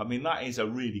 JR. I mean, that is a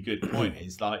really good point.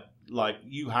 It's like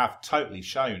you have totally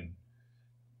shown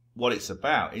what it's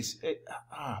about. It's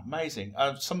amazing.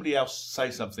 Somebody else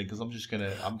say something, because I'm just going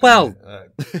to...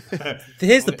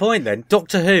 Here's the point, then.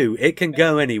 Doctor Who, it can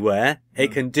go anywhere.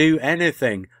 It can do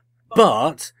anything.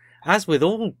 But, as with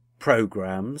all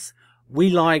programmes, we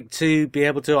like to be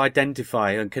able to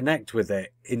identify and connect with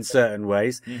it in certain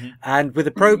ways. Mm-hmm. And with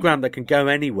a program that can go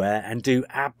anywhere and do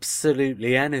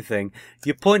absolutely anything,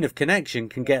 your point of connection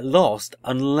can get lost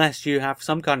unless you have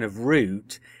some kind of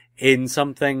root in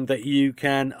something that you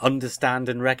can understand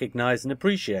and recognize and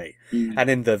appreciate. Mm. And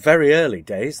in the very early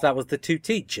days, that was the Two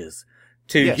Teachers,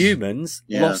 two humans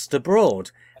lost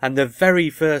abroad. And the very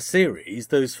first series,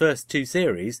 those first two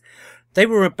series, they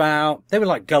were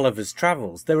like Gulliver's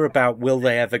Travels. They were about, will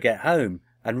they ever get home?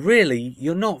 And really,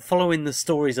 you're not following the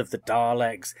stories of the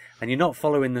Daleks, and you're not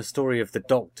following the story of the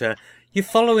Doctor. You're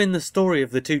following the story of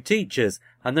the Two Teachers,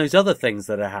 and those other things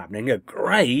that are happening are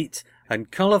great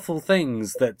and colourful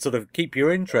things that sort of keep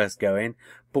your interest going.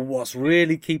 But what's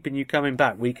really keeping you coming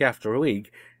back week after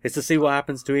week is to see what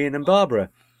happens to Ian and Barbara.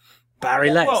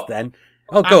 Barry Letts, then.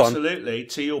 Oh, go on. Absolutely.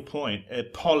 To your point,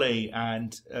 Polly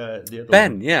and the other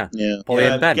Ben, one, yeah. Polly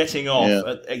and Ben. Getting off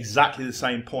at exactly the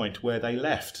same point where they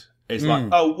left. It's like,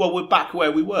 oh, well, we're back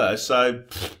where we were, so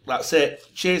that's it.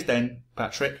 Cheers then,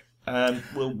 Patrick.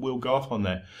 We'll go off on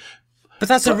there. But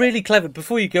that's a really clever,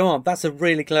 before you go on, that's a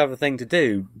really clever thing to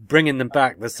do, bringing them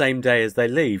back the same day as they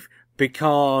leave.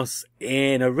 Because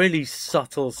in a really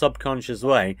subtle, subconscious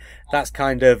way, that's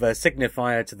kind of a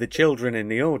signifier to the children in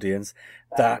the audience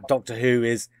that Doctor Who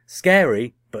is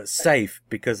scary but safe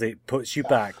because it puts you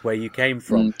back where you came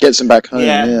from. Gets them back home.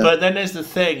 Yeah, but then there's the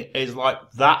thing, is like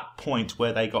that point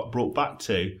where they got brought back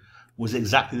to was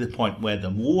exactly the point where the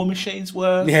war machines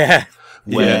were. Yeah.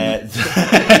 Where,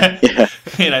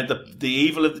 you know, the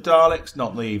evil of the Daleks,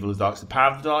 not the evil of the Daleks, the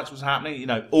power of the Daleks was happening, you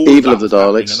know, all evil of the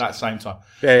Daleks at that same time.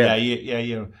 Yeah,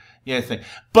 thing.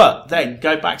 But then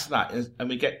go back to that, and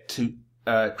we get to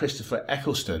Christopher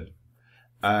Eccleston,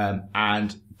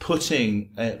 and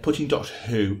putting Doctor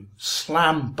Who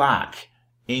slam back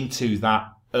into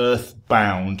that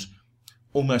earthbound,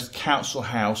 almost council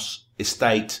house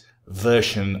estate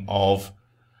version of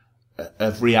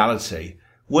reality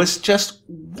was just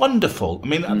wonderful. I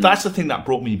mean, that's the thing that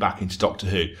brought me back into Doctor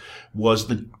Who,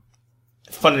 was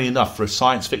funnily enough, for a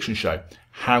science fiction show,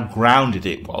 how grounded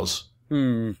it was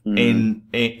in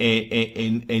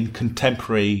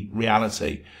contemporary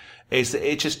reality. Is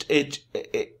that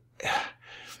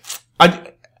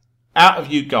out of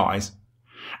you guys,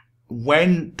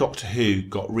 when Doctor Who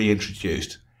got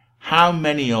reintroduced, how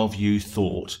many of you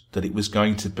thought that it was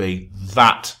going to be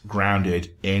that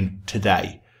grounded in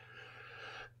today?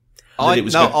 I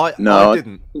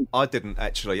didn't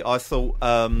actually. I thought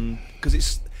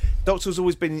because Doctor's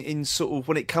always been in sort of,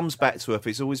 when it comes back to Earth,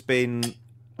 it's always been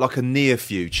like a near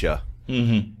future.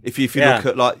 Mm-hmm. If you look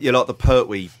at like the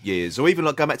Pertwee years, or even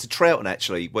like going back to Troughton,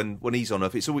 actually, when he's on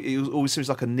Earth, it always seems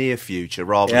like a near future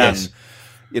rather than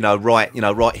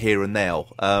right here and now.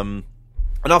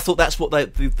 And I thought that's what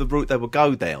the route they would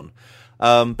go down.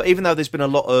 But even though there's been a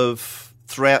lot of,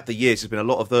 throughout the years, there's been a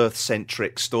lot of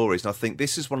Earth-centric stories, and I think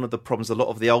this is one of the problems a lot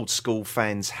of the old school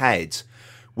fans had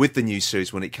with the new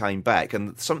series when it came back,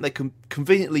 and something they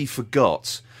conveniently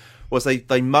forgot was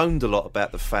they moaned a lot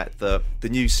about the fact that the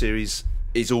new series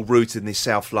is all rooted in this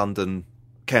South London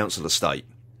council estate.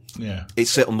 Yeah,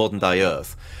 it's set on modern-day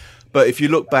Earth. But if you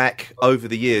look back over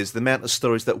the years, the amount of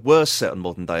stories that were set on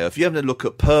modern-day Earth, if you have a look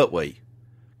at Pertwee,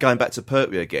 going back to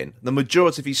Pertwee again, the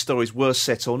majority of his stories were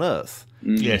set on Earth.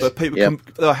 Yes. But people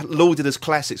lauded as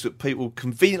classics, but people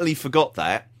conveniently forgot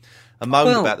that and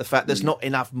moaned about the fact there's not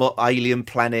enough alien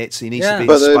planets, he needs to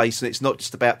be in space, and it's not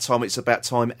just about time, it's about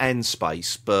time and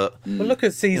space. But well, look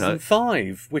at season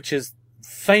 5, which is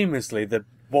famously the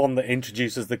one that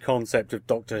introduces the concept of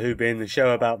Doctor Who being the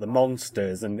show about the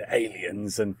monsters and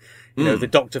aliens, and you know, the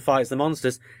Doctor fights the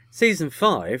monsters. Season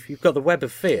 5, you've got the Web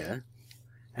of Fear,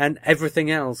 and everything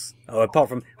else, apart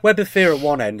from Web of Fear at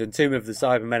one end and Tomb of the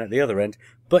Cybermen at the other end,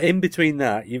 but in between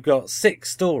that, you've got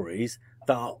 6 stories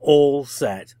that are all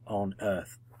set on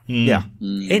Earth. Yeah.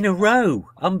 In a row.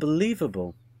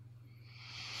 Unbelievable.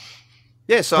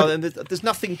 Yeah, so there's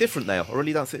nothing different now. I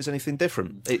really don't think there's anything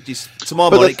different. It just, to my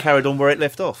mind, it carried on where it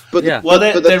left off. But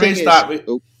there is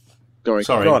that.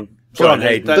 Sorry. Go on,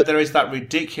 Hayden. There is that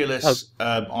ridiculous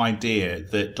idea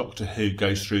that Doctor Who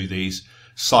goes through these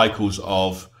cycles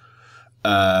of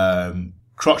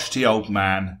crotchety old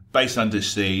man, base under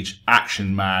siege,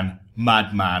 action man,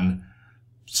 madman,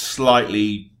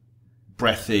 slightly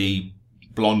breathy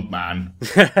blonde man.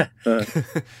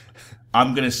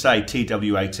 I'm going to say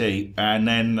TWAT, and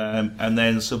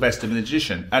then Sylvester the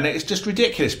Magician, and it's just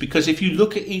ridiculous because if you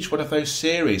look at each one of those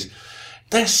series,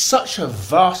 there's such a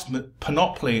vast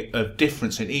panoply of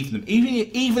difference in them.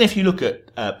 Even if you look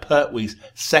at Pertwee's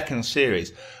second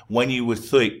series, when you would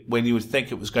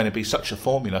think it was going to be such a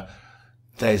formula,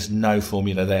 there's no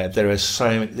formula there. There are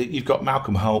so many. You've got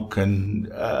Malcolm Hulke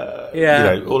and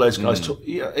all those guys.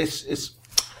 It's.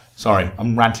 Sorry,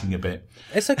 I'm ranting a bit.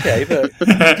 It's okay, but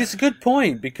it's a good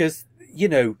point because,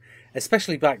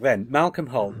 especially back then, Malcolm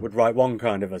Hulke would write one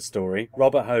kind of a story,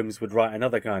 Robert Holmes would write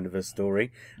another kind of a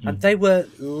story, and they were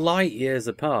light years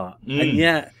apart. And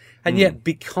yet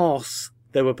because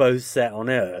they were both set on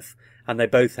Earth and they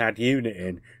both had unit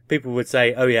in, people would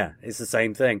say, oh yeah, it's the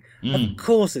same thing. Of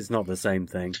course it's not the same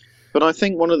thing. But I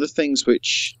think one of the things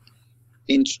which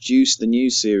introduced the new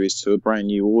series to a brand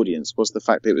new audience was the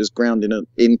fact that it was grounded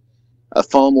in a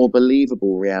far more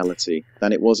believable reality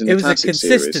than it was in the classic series.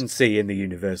 It was a consistency in the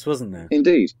universe, wasn't there?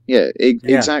 Indeed, yeah,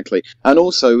 exactly. And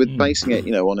also with basing it,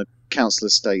 on a council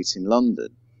estate in London,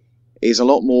 is a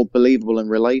lot more believable and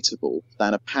relatable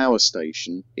than a power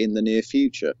station in the near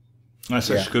future. That's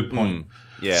such a good point.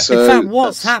 Yeah. So in fact,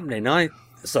 what's happening? I'll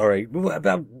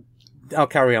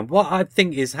carry on. What I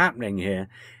think is happening here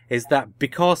is that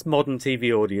because modern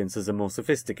TV audiences are more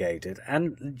sophisticated,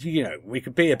 and, we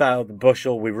could be about the bush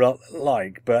all we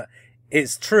like, but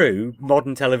it's true,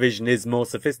 modern television is more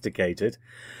sophisticated.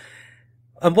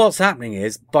 And what's happening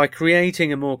is, by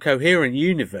creating a more coherent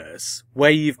universe,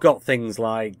 where you've got things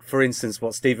like, for instance,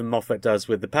 what Stephen Moffat does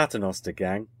with the Paternoster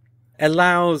Gang,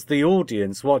 allows the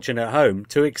audience watching at home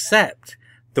to accept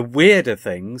the weirder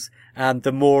things and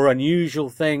the more unusual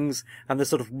things and the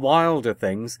sort of wilder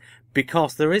things,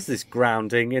 because there is this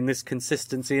grounding in this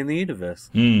consistency in the universe.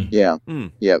 Yeah.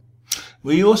 Yep.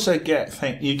 Well, you also get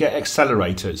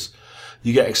accelerators.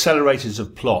 You get accelerators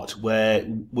of plot where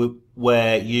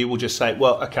you will just say,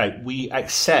 well, okay, we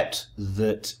accept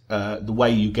that the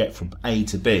way you get from A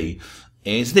to B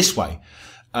is this way.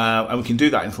 And we can do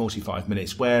that in 45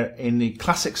 minutes, where in the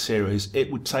classic series,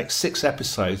 it would take 6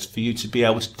 episodes for you to be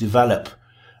able to develop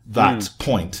that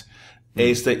point.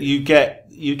 Is that you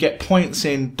get points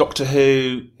in Doctor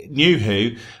Who, New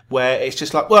Who, where it's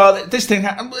just like, well, this thing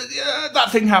happened,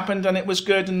 that thing happened, and it was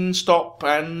good, and stop,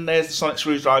 and there's the sonic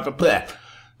screwdriver, bleh.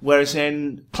 Whereas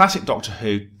in classic Doctor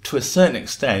Who, to a certain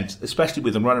extent, especially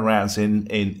with the runarounds in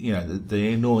the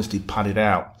enormously padded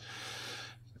out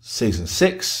season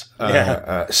 6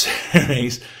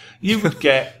 series, you would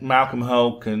get Malcolm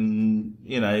Hulke and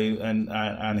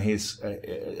and his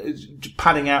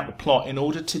padding out the plot in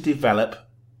order to develop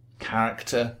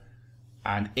character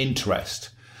and interest.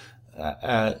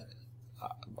 I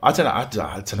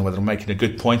don't know whether I'm making a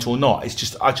good point or not. It's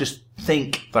just I just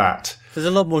think that there's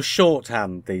a lot more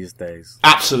shorthand these days.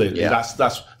 Absolutely. Yeah.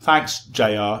 That's thanks,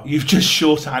 JR. You've just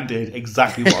shorthanded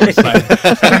exactly what I was saying.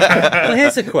 Well,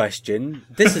 here's a question.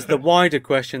 This is the wider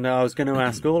question that I was going to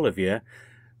ask all of you.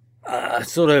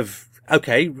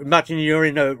 Okay, imagine you're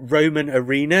in a Roman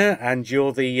arena and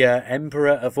you're the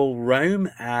emperor of all Rome,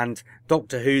 and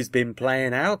Doctor Who's been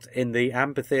playing out in the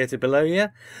amphitheatre below you.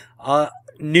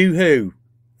 New Who,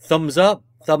 thumbs up,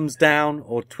 thumbs down,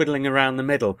 or twiddling around the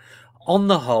middle? On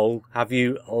the whole, have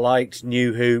you liked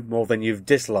New Who more than you've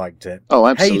disliked it? Oh,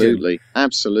 absolutely. Hayden?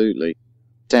 Absolutely.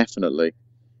 Definitely.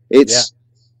 It's,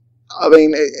 I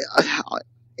mean,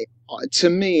 to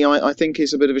me, I think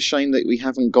it's a bit of a shame that we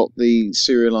haven't got the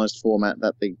serialised format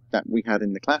that we had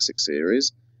in the classic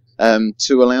series,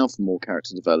 to allow for more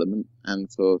character development and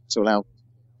to allow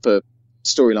for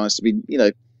storylines to be,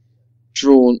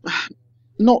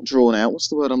 not drawn out. What's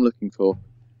the word I'm looking for?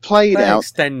 Played out,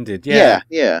 extended. Yeah.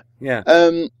 It's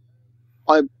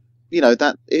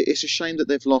a shame that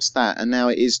they've lost that, and now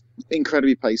it is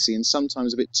incredibly pacey and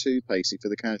sometimes a bit too pacey for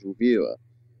the casual viewer,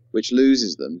 which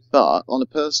loses them. But on a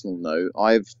personal note,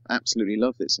 I've absolutely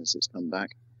loved it since it's come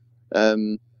back. I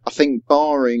think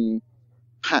barring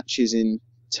patches in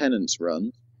Tennant's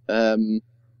run, I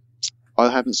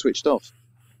haven't switched off.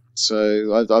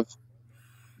 So I've love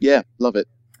it.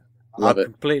 Love it.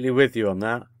 Completely with you on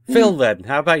that. Phil, then,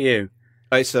 how about you?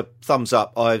 It's a thumbs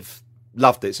up. I've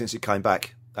loved it since it came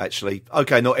back. actually.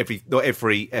 Okay, not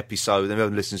every episode. Anyone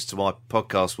who listens to my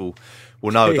podcast will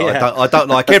know that I don't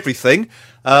like everything.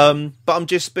 But I'm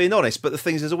just being honest. But the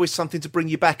thing is, there's always something to bring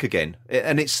you back again.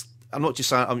 And I'm not just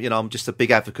saying, I'm just a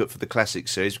big advocate for the classic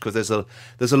series, because there's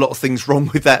a lot of things wrong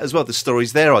with that as well. The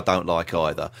stories there I don't like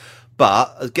either.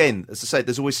 But again, as I say,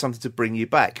 there's always something to bring you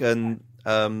back, and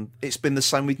it's been the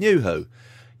same with New Who.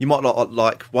 You might not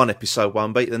like one episode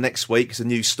one week, the next week it's a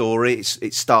new story.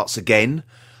 It starts again,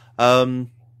 and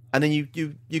then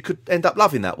you could end up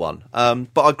loving that one.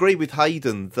 But I agree with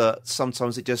Hayden that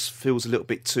sometimes it just feels a little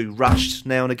bit too rushed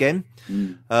now and again.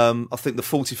 I think the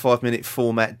 45-minute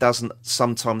format doesn't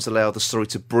sometimes allow the story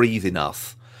to breathe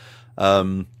enough.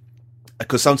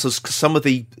 Because sometimes some of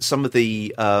the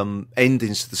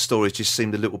endings to the stories just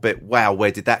seemed a little bit, wow, where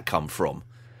did that come from?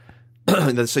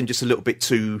 They seemed just a little bit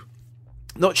too,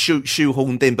 not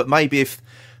shoehorned in, but maybe if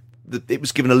it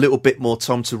was given a little bit more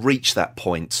time to reach that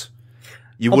point,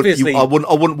 I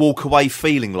wouldn't walk away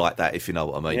feeling like that, if you know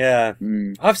what I mean. Yeah,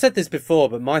 I've said this before,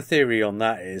 but my theory on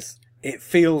that is it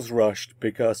feels rushed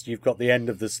because you've got the end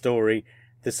of the story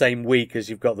the same week as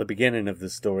you've got the beginning of the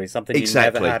story, something you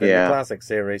never had in the classic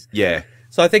series. Yeah.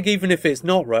 So I think even if it's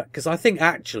not right, because I think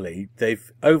actually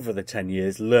they've, over the 10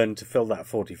 years, learned to fill that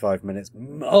 45 minutes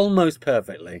almost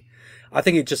perfectly. I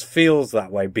think it just feels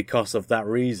that way because of that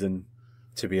reason,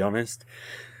 to be honest.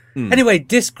 Anyway,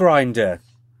 Disc Grinder.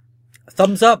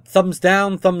 Thumbs up, thumbs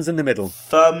down, thumbs in the middle.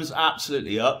 Thumbs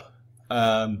absolutely up.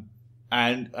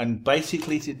 And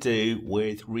basically to do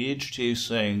with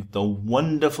reintroducing the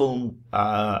wonderful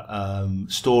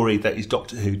story that is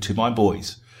Doctor Who to my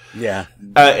boys. Yeah.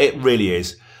 It really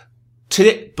is.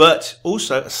 But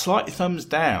also a slight thumbs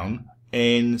down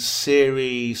in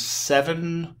Series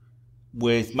 7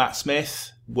 with Matt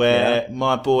Smith, where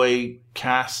my boy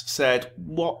Cass said,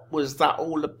 "What was that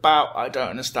all about? I don't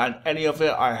understand any of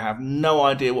it. I have no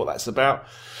idea what that's about."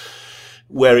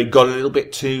 Where it got a little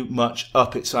bit too much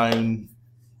up its own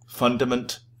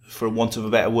fundament, for want of a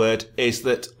better word, is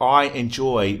that I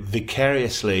enjoy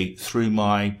vicariously through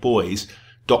my boys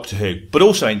Doctor Who, but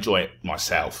also enjoy it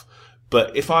myself.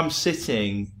 But if I'm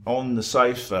sitting on the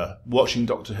sofa watching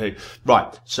Doctor Who,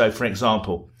 right, so for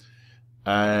example,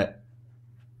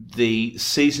 the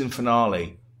season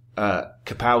finale,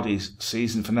 Capaldi's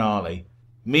season finale,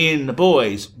 me and the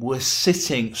boys were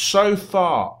sitting so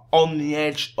far on the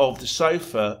edge of the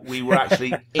sofa, we were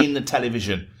actually in the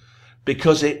television,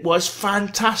 because it was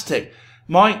fantastic.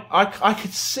 I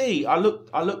could see, I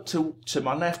looked to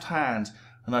my left hand,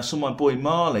 and I saw my boy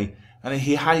Marley, and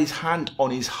he had his hand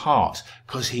on his heart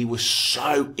because he was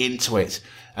so into it,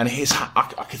 and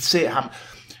I could see it happen.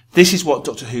 This is what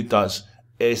Doctor Who does,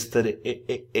 is that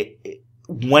it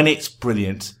when it's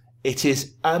brilliant, it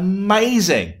is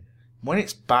amazing. When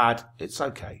it's bad, it's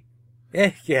okay.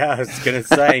 Yeah, I was going to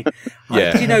say.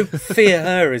 You know, Fear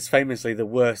Her is famously the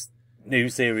worst new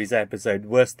series episode,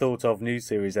 worst thought of new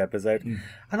series episode.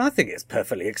 And I think it's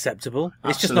perfectly acceptable.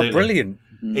 It's just not brilliant.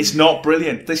 It's not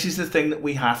brilliant. This is the thing that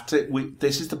we have to,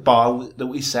 this is the bar that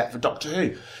we set for Doctor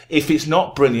Who. If it's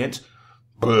not brilliant,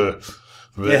 you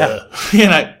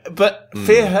know, but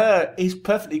Fear Her is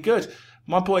perfectly good.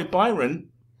 My boy Byron,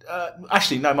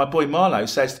 my boy Marlowe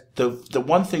says the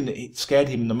one thing that scared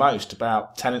him the most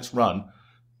about Tennant's run,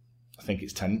 I think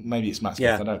it's Tennant, maybe it's Matt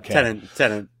Smith, I don't care.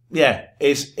 Tennant. Yeah,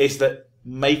 is that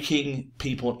making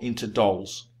people into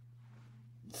dolls.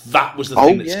 That was the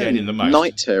thing that scared him the most.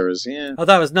 Night Terrors, yeah. Oh,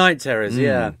 that was Night Terrors,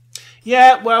 yeah.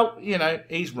 Yeah, well, you know,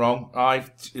 he's wrong.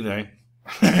 I've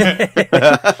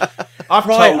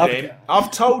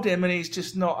told him, and he's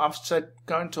just not. I've said,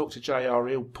 go and talk to JR.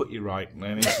 He'll put you right,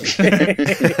 man. It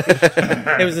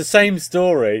was the same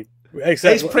story,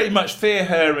 except it's pretty much Fear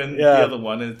Her and the other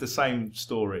one is the same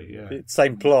story. Yeah,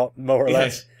 same plot, more or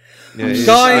less. Yeah,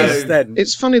 Guys, then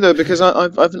it's funny though, because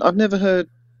I've never heard.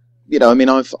 You know, I mean,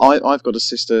 I've got a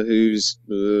sister who's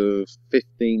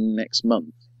 15 next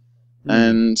month,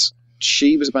 and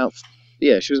she was about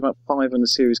 5 when the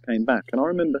series came back, and I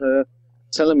remember her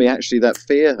telling me actually that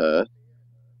Fear Her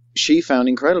she found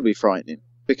incredibly frightening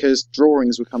because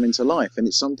drawings were coming to life, and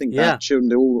it's something that children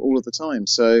do all of the time.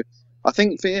 So I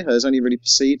think Fear Her is only really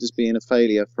perceived as being a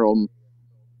failure from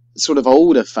sort of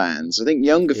older fans. I think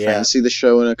younger fans see the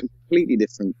show on a completely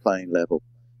different playing level.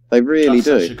 They really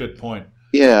do. That's such a good point.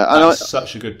 Yeah, that's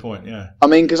such a good point. Yeah, I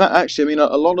mean, because actually, I mean,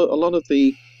 a lot of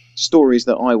the stories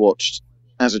that I watched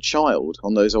as a child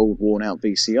on those old, worn-out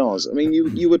VCRs. I mean,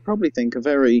 you would probably think are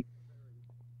very,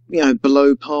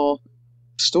 below par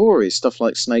stories. Stuff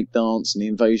like Snake Dance and the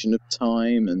Invasion of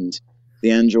Time and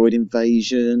the Android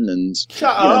Invasion and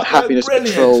Happiness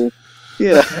Patrol.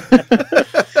 Yeah,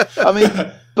 I mean,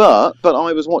 but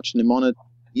I was watching them on a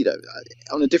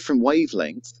on a different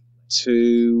wavelength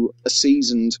to a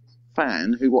seasoned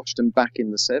fan who watched them back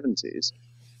in the 70s.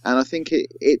 And I think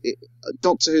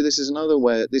Doctor Who, this is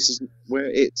where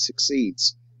it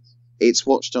succeeds. It's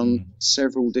watched on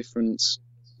several different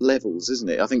levels, isn't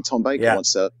it? I think Tom Baker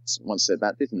once said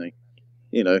that, didn't he?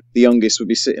 The youngest would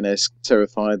be sitting there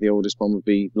terrified, the oldest one would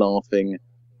be laughing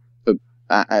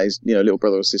at his, little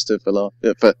brother or sister for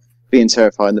being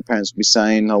terrified, and the parents would be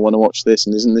saying, I want to watch this,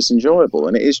 and isn't this enjoyable?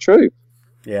 And it is true.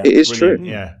 Yeah. It is true.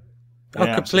 Yeah. Oh,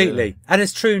 completely. Absolutely. And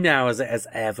it's true now as it has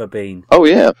ever been. Oh,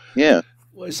 yeah. Yeah.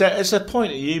 Well, it's a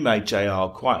point that you made, JR,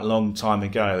 quite a long time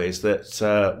ago, is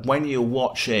that when you're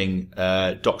watching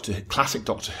classic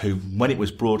Doctor Who, when it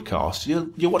was broadcast,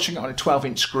 you're watching it on a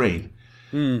 12-inch screen.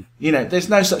 There's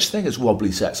no such thing as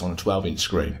wobbly sets on a 12-inch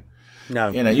screen. No,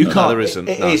 you can't. There isn't.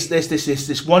 There's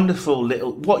this wonderful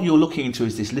little. What you're looking into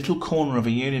is this little corner of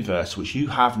a universe which you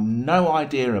have no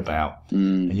idea about,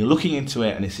 and you're looking into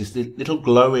it, and it's this little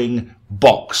glowing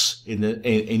box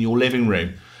in your living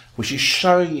room, which is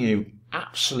showing you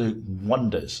absolute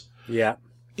wonders. Yeah.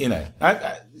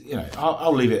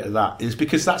 I'll leave it at that. It's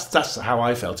because that's how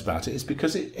I felt about it. It's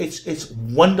because it's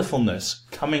wonderfulness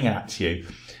coming at you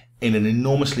in an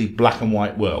enormously black and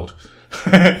white world.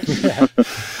 And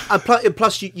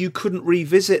plus, you couldn't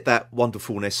revisit that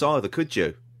wonderfulness either, could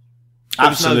you? There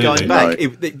was no going back.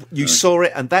 You saw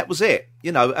it, and that was it.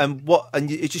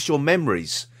 And it's just your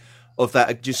memories of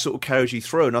that just sort of carries you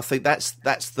through. And I think that's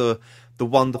the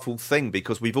wonderful thing,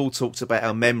 because we've all talked about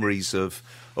our memories of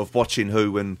watching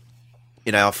Who and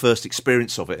our first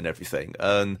experience of it and everything.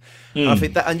 And I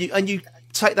think that, and you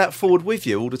take that forward with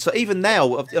you all the time. Even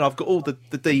now, I've got all the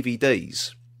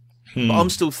DVDs. But I'm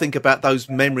still thinking about those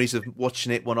memories of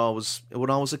watching it when I was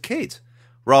a kid,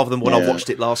 rather than when I watched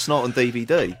it last night on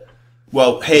DVD.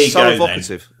 Well, here you go then.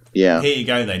 Yeah. Here you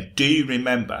go then. Do you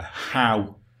remember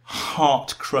how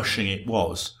heart-crushing it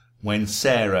was when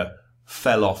Sarah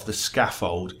fell off the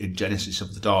scaffold in Genesis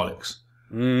of the Daleks?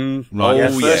 Right.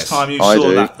 The first time you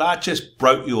saw that just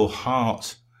broke your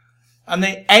heart. And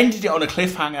they ended it on a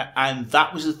cliffhanger, and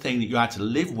that was the thing that you had to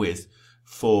live with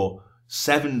for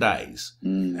 7 days.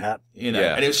 And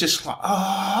it was just like,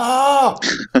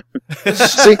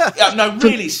 no,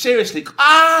 really, seriously,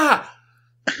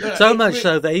 So much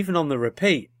so that even on the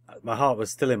repeat, my heart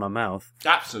was still in my mouth.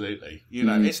 Absolutely.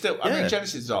 It's still, I mean,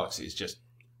 Genesis Arts is just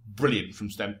brilliant from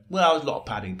stem. Well, there's a lot of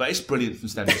padding, but it's brilliant from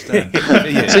stem to stem.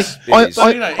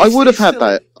 I would have had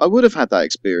that. I would have had that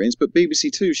experience, but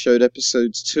BBC Two showed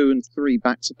episodes 2 and 3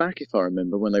 back to back, if I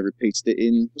remember, when they repeated it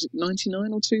in, was it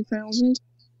 99 or 2000?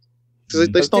 Because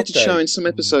they started showing some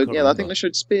episodes. I think they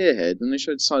showed Spearhead, and they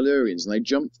showed Silurians, and they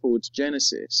jumped forward to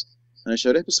Genesis, and they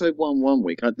showed episode 1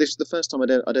 week. This was the first time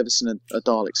I'd ever seen a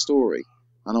Dalek story,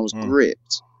 and I was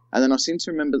gripped. And then I seem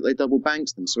to remember that they double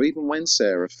banked them. So even when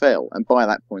Sarah fell, and by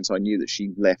that point I knew that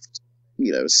she left,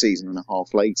 a season and a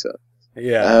half later.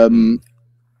 Yeah.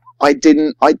 I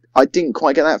didn't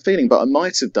quite get that feeling, but I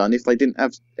might have done if they didn't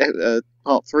have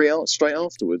part 3 out straight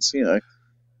afterwards.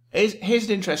 Here's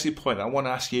an interesting point I want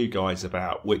to ask you guys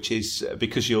about, which is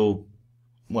because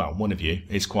one of you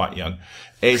is quite young,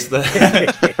 is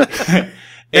that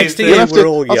next to you we're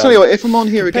all young. I'll tell you what, if I'm on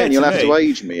here again, you'll have to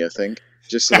age me, I think.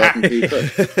 Just so I can keep up.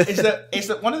 Is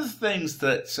that one of the things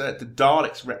that the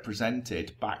Daleks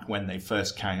represented back when they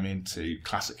first came into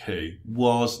Classic Who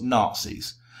was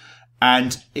Nazis.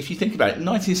 And if you think about it,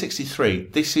 1963,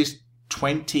 this is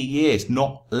 20 years,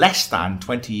 not less than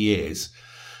 20 years,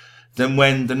 than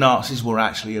when the Nazis were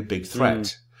actually a big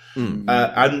threat. And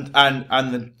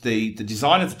the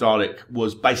design of the Dalek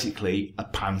was basically a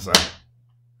panzer.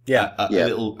 A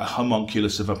little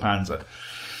homunculus of a panzer.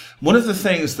 One of the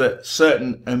things that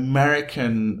certain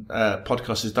American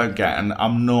podcasters don't get, and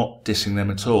I'm not dissing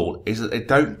them at all, is that they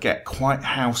don't get quite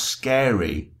how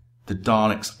scary the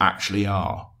Daleks actually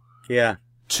are. Yeah.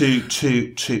 To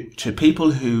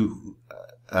people who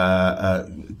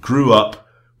grew up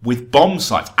with bomb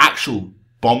sites, actual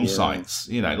bomb sites.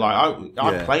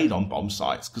 I played on bomb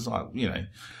sites because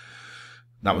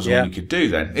that was all you could do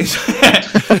then. Just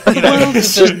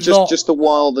a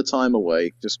while the time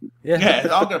away.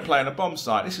 I'm going to play on a bomb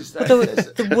site.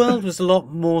 The world was a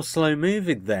lot more slow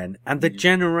moving then, and the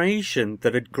generation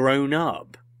that had grown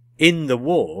up in the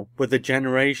war were the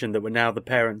generation that were now the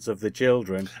parents of the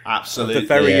children. Absolutely, the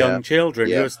very young children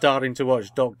who are starting to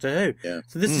watch Doctor Who. Yeah.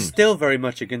 So this is still very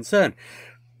much a concern,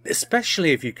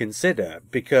 especially if you consider,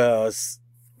 because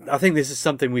I think this is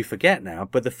something we forget now,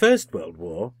 but the First World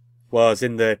War was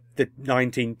in the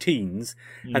 19 teens.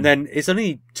 And then it's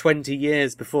only 20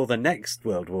 years before the next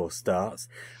World War starts.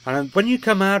 And when you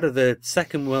come out of the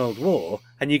Second World War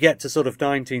and you get to sort of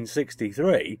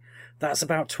 1963, that's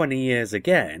about 20 years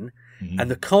again.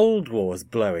 And the Cold War's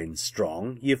blowing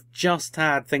strong. You've just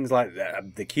had things like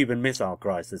the Cuban Missile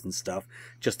Crisis and stuff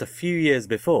just a few years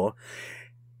before.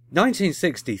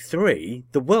 1963,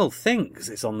 the world thinks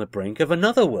it's on the brink of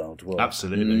another world war.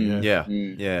 Absolutely.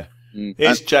 Yeah.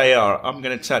 It's JR. I'm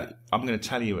going to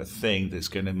tell you a thing that's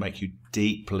going to make you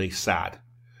deeply sad.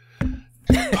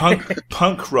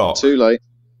 Punk rock. Too late.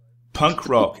 Punk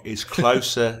rock is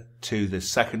closer to the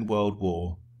Second World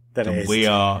War than we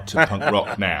are to punk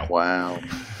rock now. Wow.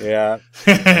 Yeah.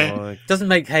 Doesn't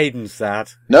make Hayden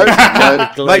sad. No.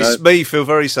 Makes me feel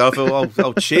very sad.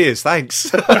 Oh, cheers,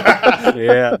 thanks.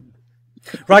 Yeah.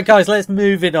 Right, guys, let's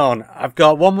move it on. I've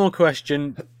got one more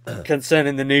question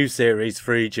concerning the new series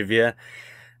for each of you.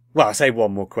 Well, I say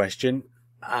one more question.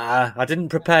 I didn't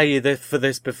prepare you for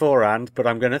this beforehand, but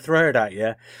I'm going to throw it at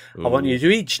you. Ooh. I want you to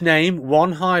each name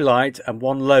one highlight and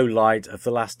one low light of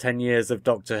the last 10 years of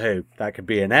Doctor Who. That could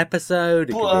be an episode,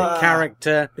 it could be a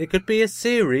character, it could be a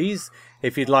series,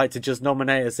 if you'd like to just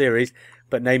nominate a series.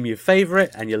 But name your favourite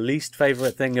and your least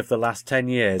favourite thing of the last 10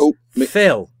 years.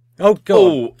 Phil. Oh,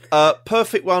 go on.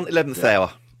 Perfect one, 11th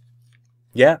Hour.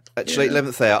 Yeah. Actually,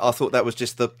 11th Hour, I thought that was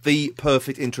just the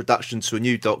perfect introduction to a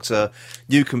new Doctor,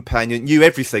 new companion, new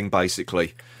everything,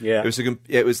 basically. Yeah.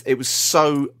 It was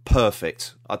so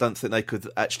perfect. I don't think they could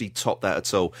actually top that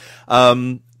at all.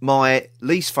 My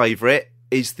least favourite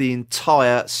is the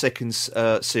entire second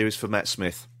series for Matt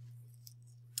Smith.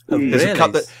 Oh, really?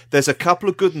 There's a couple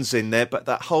of good ones in there, but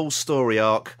that whole story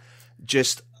arc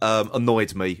just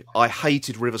annoyed me. I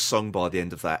hated River Song by the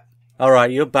end of that. All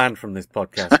right, you're banned from this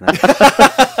podcast now.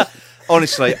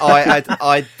 Honestly, I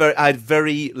had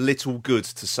very little good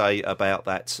to say about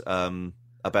that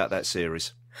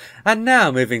series. And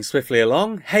now, moving swiftly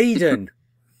along, Hayden.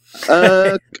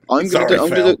 I'm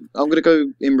gonna go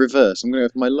in reverse. I'm gonna go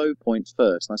for my low point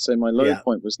first. And I say my low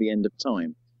point was the end of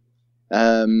time.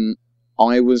 I've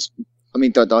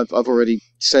already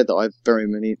said that I've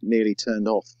very nearly turned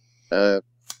off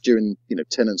during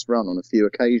Tennant's run on a few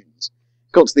occasions.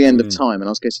 Got to the end of time and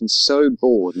I was getting so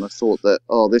bored, and I thought that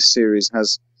this series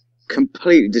has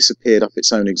completely disappeared up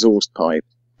its own exhaust pipe.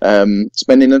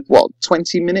 Spending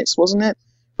 20 minutes, wasn't it,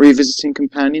 revisiting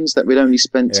companions that we'd only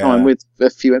spent time with a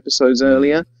few episodes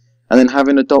earlier, and then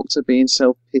having a Doctor being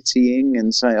self-pitying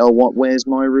and say, where's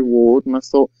my reward? And I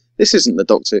thought, this isn't the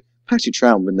Doctor. Patrick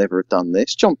Troughton would never have done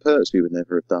this. John Pertwee would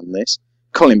never have done this.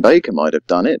 Colin Baker might have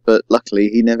done it, but luckily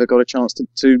he never got a chance to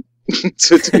do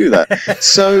that.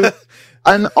 So,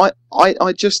 and I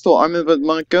just thought, I remember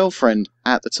my girlfriend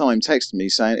at the time texted me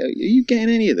saying, "Are you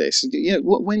getting any of this?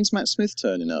 When's Matt Smith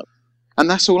turning up?" And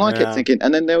that's all I kept thinking.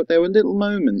 And then there were little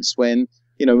moments when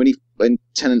when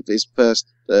Tennant is first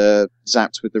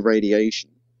zapped with the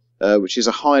radiation, which is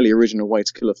a highly original way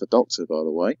to kill off a Doctor, by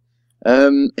the way.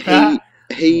 Well,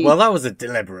 that was a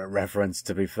deliberate reference,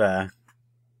 to be fair.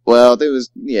 Well, there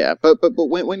was, but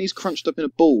when he's crunched up in a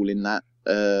ball in that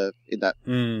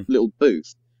little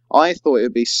booth, I thought it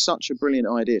would be such a brilliant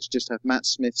idea to just have Matt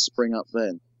Smith spring up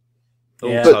then.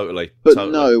 Yeah. Totally.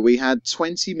 No, we had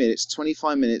 20 minutes,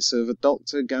 25 minutes of a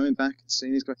Doctor going back and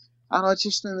seeing his, and I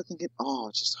just remember thinking,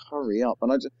 just hurry up.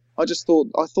 And I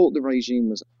thought the regime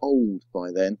was old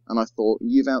by then, and I thought,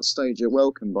 you've outstayed your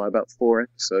welcome by about 4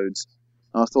 episodes.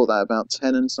 And I thought that about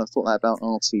Tennant, and I thought that about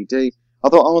RTD. I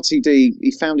thought RTD,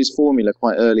 he found his formula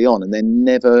quite early on and then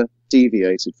never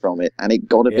deviated from it, and it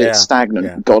got a bit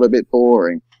stagnant, got a bit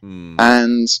boring.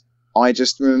 And I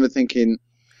just remember thinking,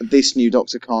 this new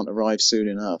Doctor can't arrive soon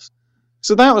enough.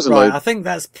 So that was a low. I think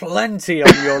that's plenty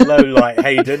on your low light,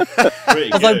 Hayden.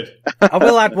 Pretty good. I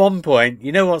will add one point.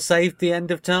 You know what saved the end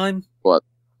of time? What?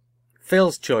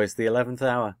 Phil's choice, the 11th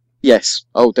hour. Yes.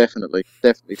 Oh, definitely.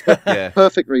 Yeah.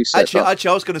 Perfect reset.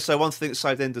 Actually, I was going to say one thing that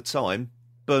saved the end of time.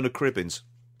 Bernard Cribbins.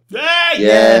 Yeah,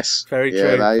 yes. Very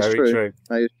true. That is very true.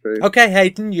 That is true. Okay,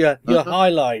 Hayden, your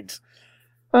highlight.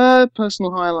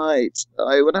 Personal highlight.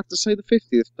 I would have to say the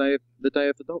 50th day of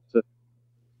the Doctor.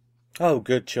 Oh,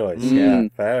 good choice. Yeah,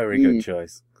 very good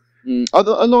choice. A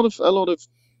lot of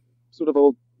sort of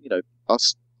old,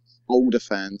 us older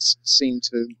fans seem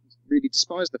to really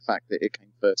despise the fact that it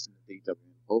came first in the DW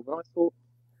involved. But I thought,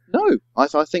 no, I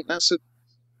think that's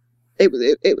it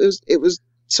was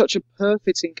such a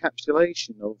perfect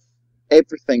encapsulation of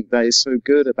everything that is so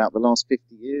good about the last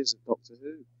 50 years of Doctor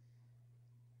Who.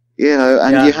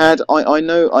 You had, I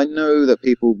know that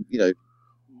people,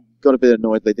 got a bit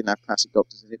annoyed they didn't have classic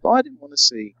Doctors in it, but I didn't want to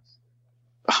see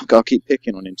I'll keep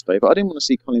picking on him today, but I didn't want to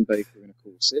see Colin Baker in a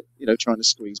corset, trying to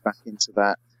squeeze back into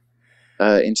that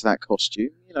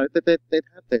costume. They'd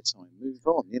had their time, move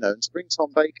on, and to bring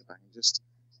Tom Baker back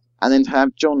and then to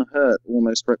have John Hurt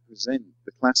almost represent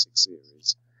the classic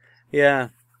series. Yeah.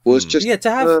 Was just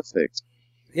perfect.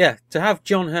 Yeah, to have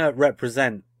John Hurt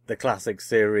represent the classic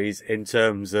series in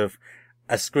terms of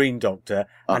a Screen Doctor,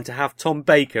 and to have Tom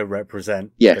Baker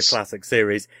represent the classic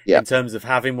series in terms of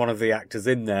having one of the actors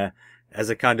in there as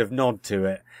a kind of nod to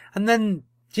it. And then,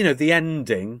 the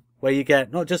ending, where you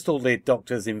get not just all the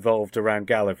doctors involved around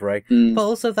Gallifrey, but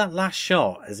also that last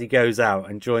shot as he goes out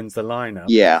and joins the lineup.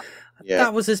 Yeah.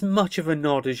 That was as much of a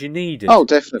nod as you needed. Oh,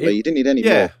 definitely. You didn't need any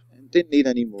more. Didn't need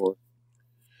any more.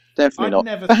 Definitely not.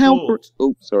 Never thought.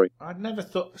 Oh, sorry. I'd never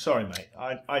thought. Sorry, mate.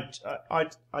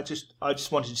 I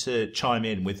just wanted to chime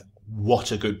in with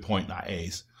what a good point that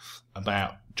is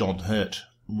about John Hurt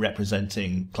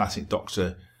representing classic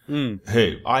Doctor Who.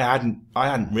 I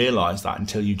hadn't realised that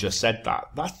until you just said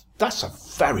that. That's a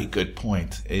very good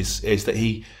point. Is that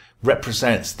he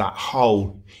represents that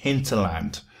whole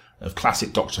hinterland of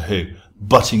classic Doctor Who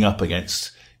butting up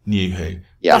against New Who.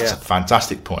 Yeah. That's a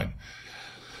fantastic point.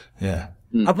 Yeah.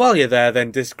 And while you're there,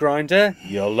 then, Disc Grinder,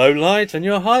 your low light and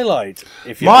your highlight.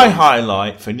 My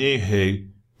highlight for New Who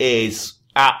is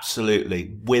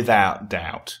absolutely, without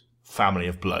doubt, Family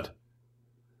of Blood.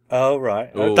 Oh,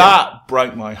 right. Okay. That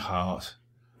broke my heart.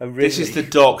 Oh, really? This is the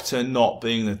Doctor not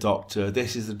being the Doctor.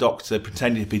 This is the Doctor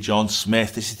pretending to be John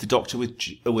Smith. This is the Doctor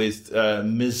with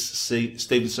Ms.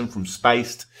 Stevenson from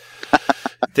Spaced.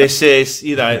 This is,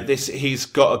 he's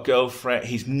got a girlfriend.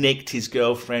 He's nicked his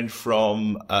girlfriend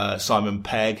from Simon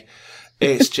Pegg.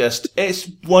 It's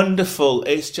wonderful.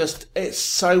 It's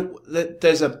so,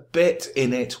 there's a bit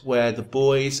in it where the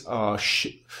boys are,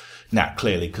 now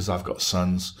clearly, because I've got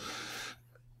sons,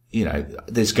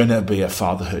 there's going to be a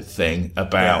fatherhood thing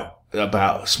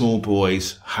about small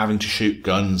boys having to shoot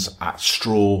guns at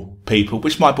straw people,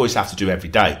 which my boys have to do every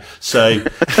day. So,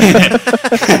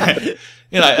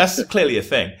 that's clearly a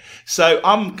thing. So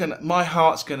my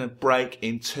heart's gonna break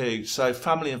in two. So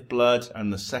Family of Blood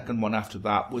and the second one after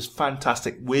that was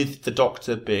fantastic, with the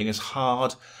Doctor being as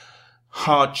hard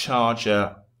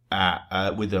charger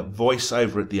with a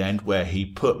voiceover at the end where he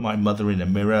put my mother in a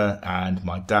mirror and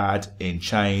my dad in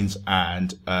chains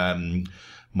and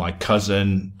my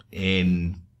cousin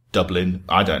in Dublin.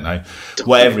 I don't know.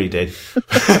 Whatever he did.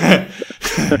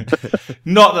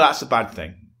 Not that that's a bad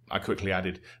thing, I quickly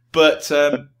added. But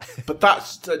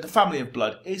that's the Family of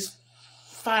Blood is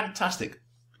fantastic.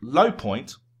 Low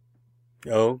point.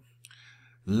 Oh.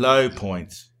 Low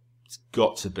point. It's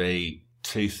got to be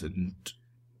Tooth and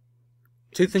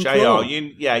Claw.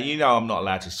 You know I'm not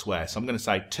allowed to swear, so I'm going to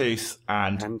say Tooth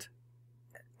and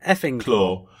effing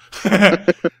Claw.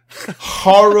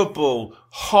 Horrible.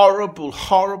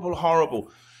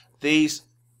 These,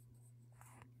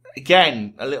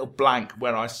 again, a little blank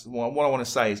where what I want to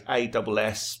say is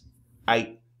ASS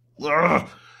 8. Well,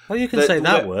 you can say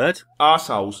that word.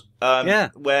 Arseholes.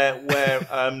 Where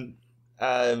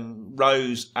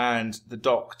Rose and the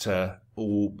Doctor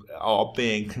are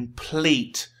being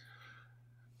complete.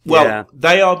 Well,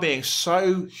 they are being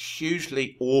so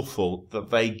hugely awful that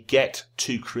they get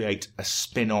to create a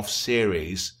spin-off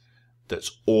series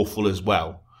that's awful as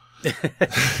well.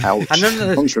 Ouch.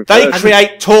 They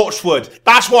create Torchwood.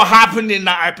 That's what happened in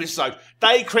that episode.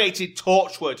 They created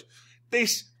Torchwood.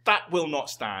 That will not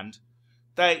stand.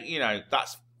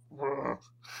 That's...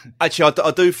 Actually,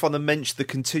 I do find the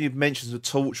continued mentions of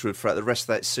Torchwood throughout the rest of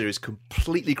that series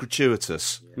completely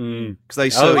gratuitous. Because they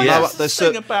there's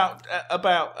thing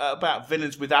about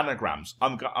villains with anagrams.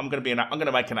 I'm going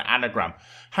to make an anagram.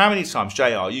 How many times,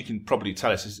 JR? You can probably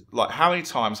tell us. How many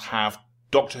times have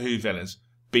Doctor Who villains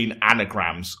been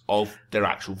anagrams of their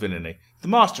actual villainy? The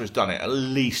Master has done it at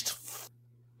least.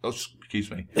 Excuse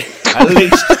me. At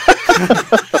least.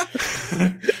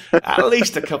 At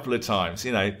least a couple of times, the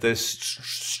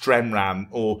Stremram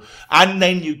and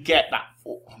then you get that.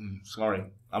 Sorry,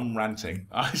 I'm ranting.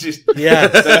 Have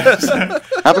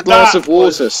a glass of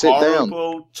water. Sit down.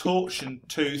 Horrible Torch and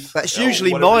Tooth. That's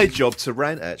usually my job to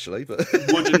rant, actually. But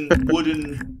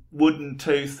wooden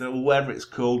Tooth or whatever it's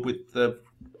called with the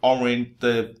orange,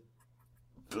 the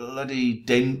bloody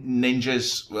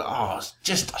ninjas. Oh, it's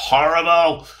just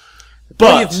horrible.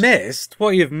 But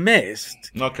what you've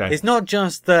missed is not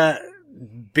just that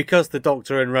because the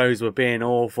Doctor and Rose were being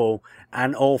awful,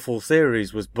 an awful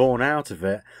series was born out of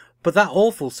it, but that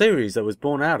awful series that was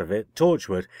born out of it,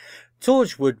 Torchwood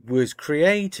was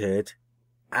created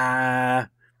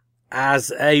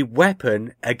as a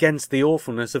weapon against the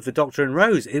awfulness of the Doctor and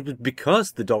Rose. It was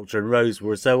because the Doctor and Rose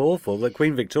were so awful that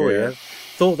Queen Victoria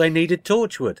thought they needed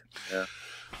Torchwood. Yeah.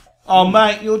 Oh,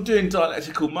 mate, you're doing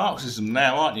dialectical Marxism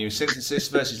now, aren't you? Synthesis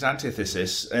versus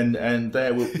antithesis, and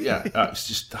there will it's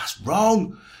just that's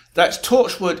wrong. That's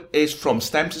Torchwood is from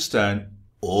stem to stern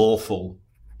awful.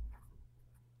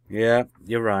 Yeah,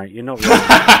 you're right. You're not wrong.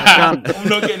 I'm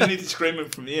not getting any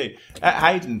disagreement from you.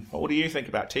 Hayden, what do you think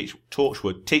about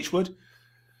Torchwood? Teachwood?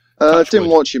 I didn't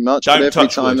watch it much, Don't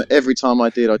but every time I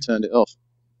did, I turned it off.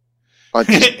 I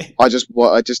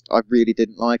really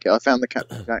didn't like it. I found the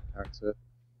Captain Jack character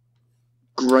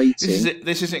grating.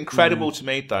 This is incredible to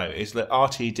me, though, is that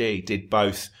RTD did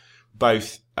both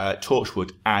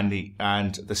Torchwood and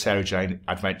the Sarah Jane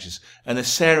Adventures, and the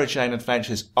Sarah Jane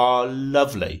Adventures are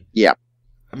lovely. Yeah.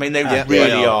 I mean, they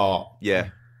really are.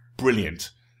 Yeah. Brilliant.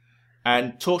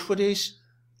 And Torchwood is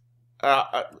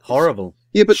horrible.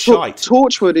 Yeah, but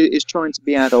Torchwood is trying to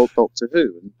be adult Doctor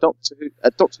Who, and Doctor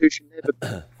Who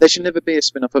should never be a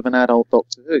spin-off of an adult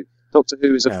Doctor Who. Doctor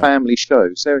Who is a family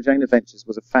show. Sarah Jane Adventures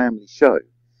was a family show.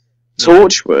 Yeah.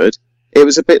 Torchwood, it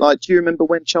was a bit like, do you remember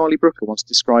when Charlie Brooker once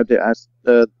described it as,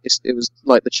 it was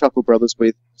like the Chuckle Brothers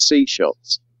with sea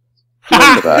shots? Do you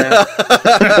remember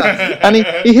that? And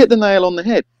he hit the nail on the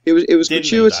head. It was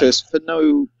gratuitous for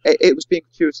no... It was being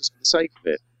gratuitous for the sake of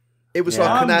it. It was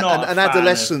like an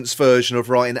adolescence version of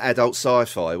writing adult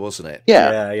sci-fi, wasn't it?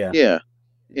 Yeah.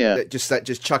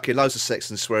 Just chucking loads of sex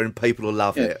and swearing, people will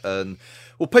love it. And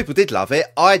people did love it.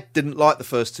 I didn't like the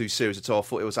first two series at all. I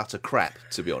thought it was utter crap,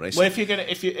 to be honest. Well, if you're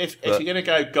gonna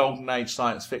go golden age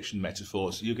science fiction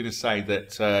metaphors, you're gonna say that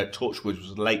Torchwood was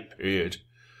a late period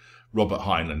Robert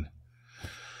Heinlein.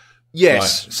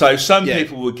 Yes. Right. So some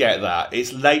people would get that.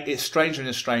 It's late. It's Stranger in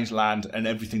a Strange Land and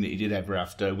everything that he did ever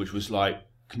after, which was like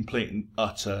complete and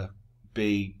utter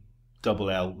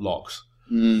BLL locks.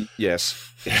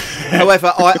 Yes.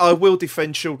 However, I will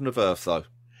defend Children of Earth, though.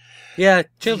 Yeah,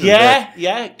 Children of Earth.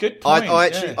 Yeah, good point. I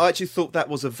actually thought that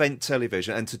was event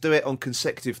television, and to do it on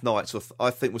consecutive nights,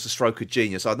 I think was a stroke of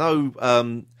genius. I know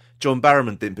John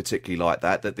Barrowman didn't particularly like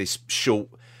that this short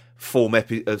form of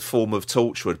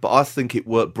Torchwood, but I think it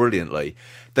worked brilliantly.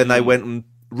 Then they went and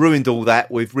ruined all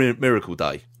that with Miracle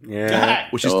Day. Yeah.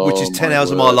 Which is 10 hours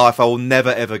of my life I will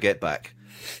never ever get back.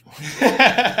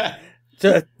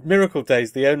 Miracle Day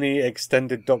is the only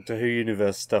extended Doctor Who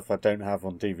universe stuff I don't have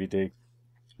on DVD.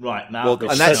 Right now,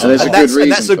 and that's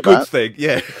a good thing.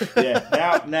 Yeah.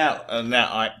 Now,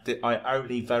 I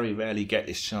only very rarely get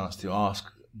this chance to ask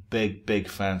big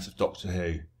fans of Doctor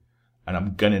Who, and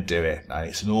I'm gonna do it. And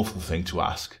it's an awful thing to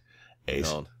ask.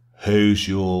 Is who's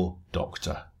your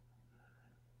Doctor?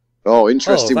 Oh,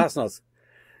 interesting. Oh, that's not.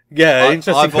 Yeah,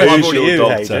 interesting. I've already you,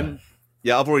 Doctor. Hayden.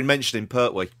 Yeah, I've already mentioned him,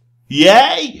 Pertwee.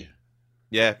 Yay!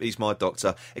 Yeah, he's my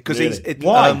Doctor because really?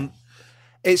 Why?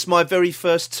 It's my very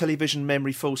first television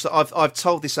memory. So I've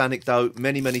told this anecdote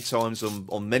many times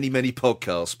on many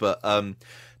podcasts, but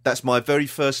that's my very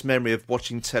first memory of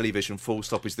watching television. Full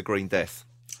stop is The Green Death.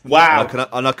 Wow!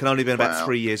 And I can only been about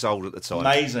 3 years old at the time.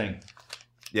 Amazing.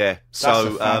 Yeah,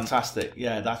 that's fantastic.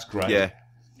 Yeah, that's great. Yeah.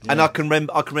 And I can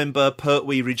remember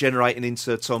Pertwee regenerating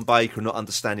into Tom Baker and not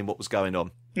understanding what was going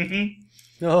on. Mm-hmm.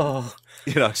 Oh,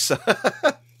 so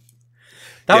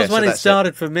that was when it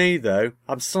started for me. Though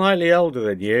I'm slightly older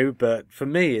than you, but for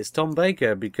me it's Tom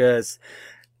Baker because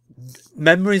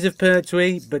memories of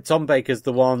Pertwee, but Tom Baker's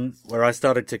the one where I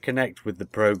started to connect with the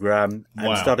program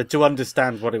and started to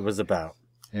understand what it was about.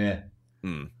 Yeah.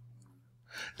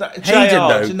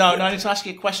 Hayden, no, I need to ask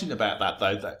you a question about that,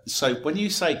 though. So when you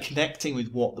say connecting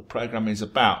with what the programme is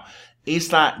about, is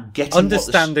that getting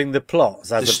understanding the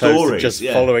plots as opposed to just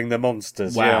following the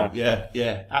monsters? Wow,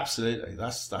 yeah, absolutely.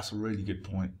 That's a really good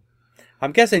point.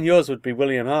 I'm guessing yours would be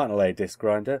William Hartnell, Disc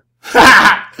Grinder.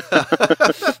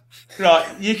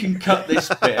 Right, you can cut this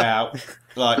bit out.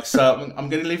 So I'm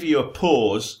going to leave you a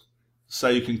pause so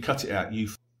you can cut it out.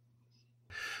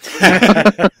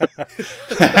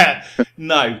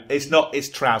 No, it's not. It's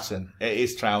Troughton. It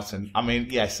is Troughton. I mean,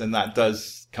 yes, and that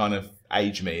does kind of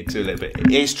age me to a little bit.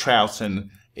 It is Troughton.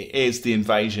 It is The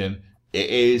Invasion. It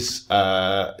is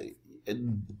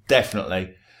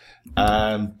definitely.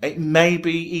 It may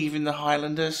be even The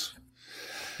Highlanders.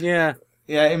 Yeah,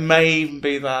 it may even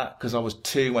be that because I was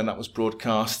 2 when that was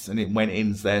broadcast and it went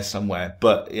in there somewhere.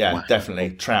 But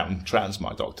definitely Troughton. Troughton's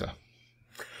my Doctor.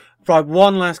 Right,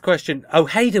 one last question. Oh,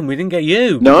 Hayden, we didn't get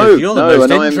you. No, you're the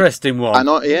most interesting one. And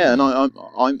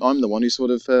I'm the one who sort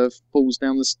of falls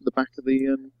down the back of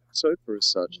the sofa as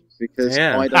such because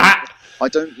I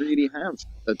don't really have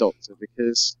a Doctor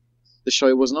because the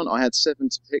show wasn't on. I had 7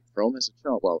 to pick from as a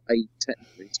child. Well, 8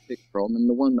 technically to pick from, and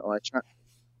the one that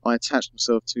I attached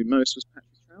myself to most was Patrick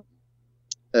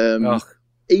Troughton.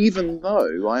 Even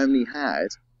though I only had,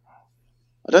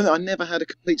 I never had a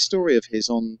complete story of his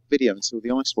on video until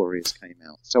the Ice Warriors came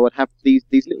out. So I'd have these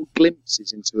little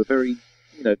glimpses into a very,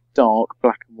 dark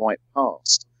black and white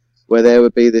past, where there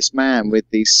would be this man with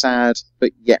these sad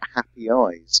but yet happy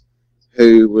eyes,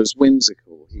 who was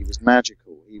whimsical, he was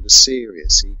magical, he was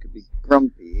serious, he could be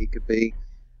grumpy, he could be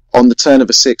on the turn of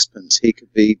a sixpence, he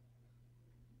could be,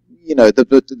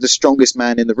 the strongest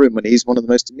man in the room when he's one of the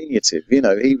most diminutive.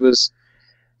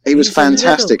 He was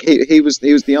fantastic. He was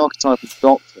the archetypal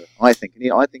Doctor, I think,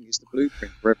 and I think he's the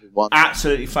blueprint for everyone.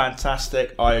 Absolutely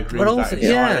fantastic. I agree with that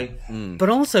entirely. Yeah. But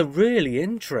also, really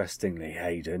interestingly,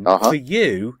 Hayden, for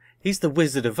you, he's the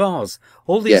Wizard of Oz.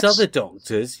 All these other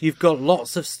Doctors, you've got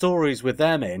lots of stories with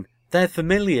them in. They're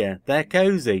familiar. They're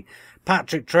cosy.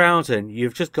 Patrick Troughton,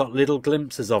 you've just got little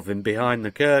glimpses of him behind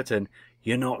the curtain.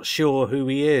 You're not sure who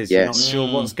he is. You're not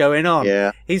sure what's going on.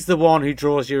 Yeah. He's the one who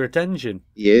draws your attention.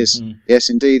 He is. Yes,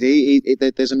 indeed.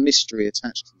 There's a mystery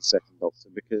attached to the Second Doctor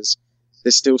because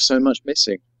there's still so much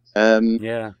missing.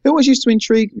 It always used to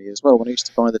intrigue me as well when I used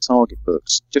to buy the Target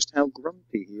books, just how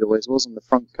grumpy he always was on the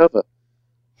front cover.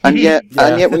 And yet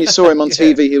when you saw him on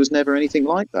TV, he was never anything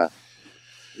like that.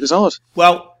 It was odd.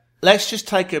 Well, let's just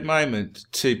take a moment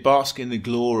to bask in the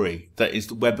glory that is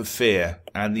the Web of Fear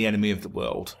and the Enemy of the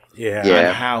World.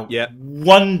 And how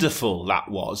wonderful that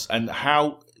was, and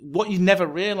how what you never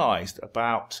realised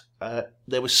about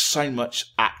there was so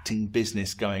much acting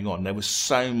business going on. There was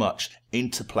so much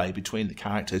interplay between the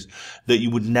characters that you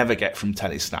would never get from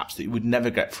telesnaps, that you would never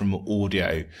get from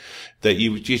audio. That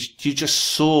you just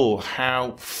saw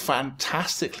how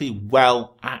fantastically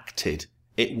well acted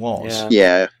it was.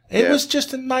 It was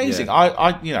just amazing.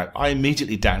 I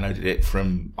immediately downloaded it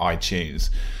from iTunes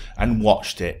and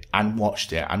watched it and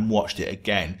watched it and watched it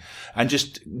again and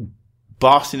just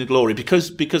basked in the glory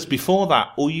because before that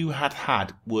all you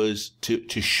had was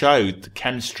to show the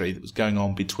chemistry that was going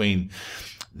on between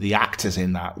the actors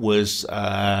in that was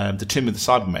the Tomb of the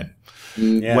Cybermen.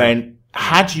 When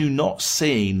had you not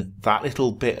seen that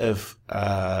little bit of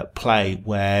play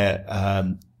where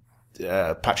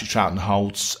Patrick Troughton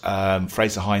holds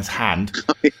Fraser Hines' hand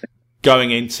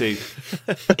going into,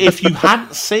 if you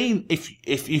hadn't seen,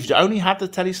 if you'd only had the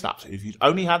telesnaps, if you'd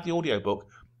only had the audiobook,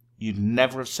 you'd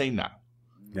never have seen that.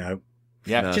 No.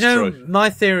 Yeah. No, do you know true.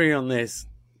 My theory on this?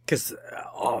 Because,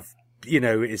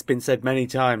 it's been said many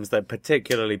times that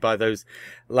particularly by those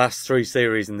last 3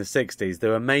 series in the 60s, they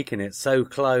were making it so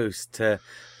close to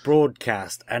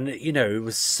broadcast, and it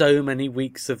was so many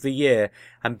weeks of the year,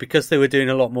 and because they were doing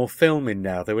a lot more filming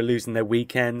now, they were losing their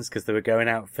weekends because they were going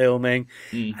out filming,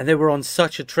 and they were on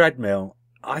such a treadmill.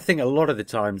 I think a lot of the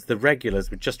times the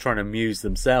regulars were just trying to amuse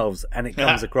themselves, and it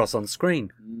comes across on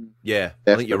screen. Yeah,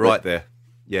 I think you're right there.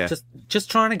 Yeah,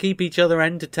 just trying to keep each other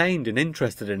entertained and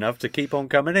interested enough to keep on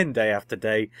coming in day after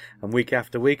day and week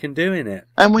after week and doing it.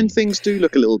 And when things do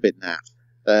look a little bit naff,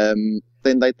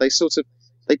 then they sort of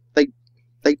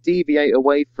they deviate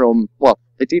away from,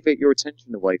 they deviate your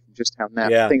attention away from just how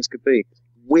naff things could be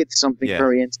with something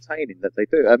very entertaining that they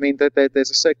do. I mean,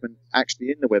 there's a segment actually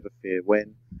in the Web of Fear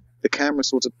when the camera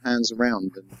sort of pans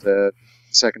around and the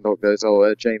second dog goes,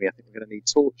 Jamie, I think we're going to need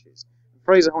torches. And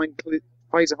Fraser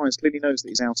Hines clearly knows that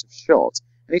he's out of shot,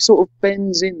 and he sort of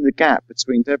bends in the gap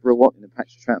between Deborah Watling and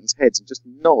Patrick Troughton's heads and just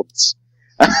nods.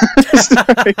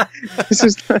 This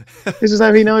is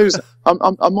how he knows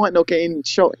I might not get in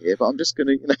shot here, but I'm just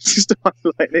going to, just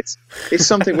like it's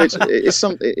something which it's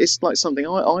like something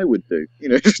I would do,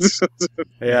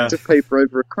 to paper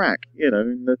over a crack,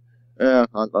 I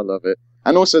love it.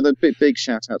 And also the big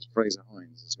shout out to Fraser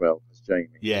Hines as well as Jamie.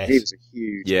 Yeah, he was a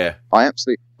huge. Yeah, my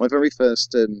very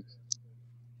first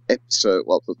episode.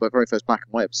 Well, my very first black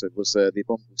and white episode was the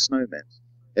Abominable Snowmen,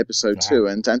 episode 2,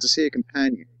 and to see a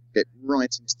companion get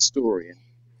right into the story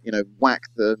and whack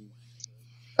the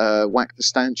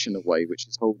stanchion away, which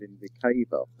is holding the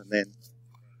cave up, and then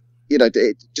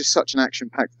just such an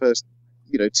action-packed first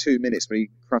 2 minutes when he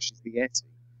crushes the Yeti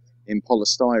in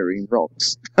polystyrene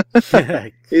rocks.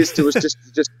 It was just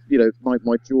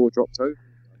my jaw dropped over.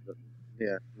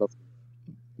 Yeah, lovely.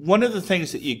 One of the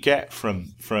things that you get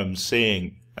from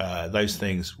seeing those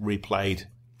things replayed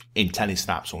in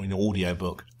telesnaps or in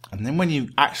audiobook, and then when you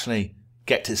actually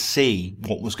get to see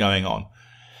what was going on,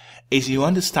 is you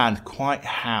understand quite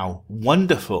how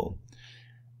wonderful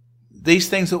these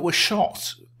things that were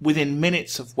shot within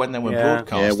minutes of when they were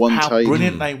broadcast, how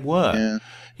brilliant they were.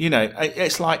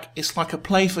 It's like a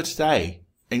play for today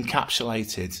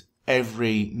encapsulated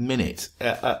every minute.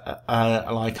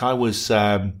 Like I was,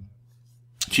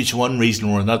 due to one reason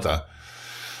or another,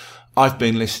 I've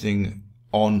been listening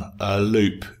on a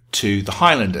loop to the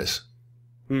Highlanders.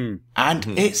 And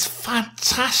it's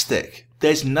fantastic.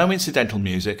 There's no incidental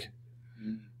music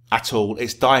at all.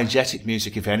 It's diegetic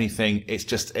music, if anything. It's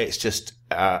just,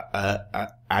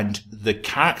 and the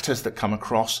characters that come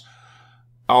across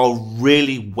are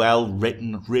really well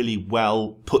written, really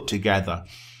well put together.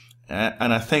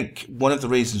 And I think one of the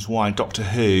reasons why Doctor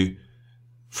Who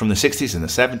from the 60s and the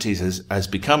 70s has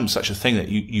become such a thing that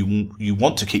you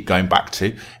want to keep going back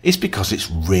to is because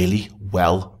it's really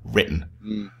well written.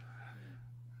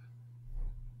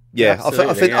 Yeah, I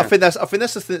think that's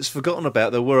the thing that's forgotten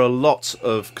about. There were a lot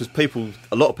of people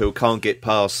can't get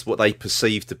past what they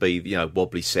perceive to be,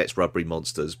 wobbly sets, rubbery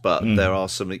monsters. But there are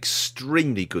some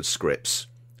extremely good scripts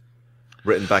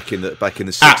written back in the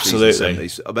 60s and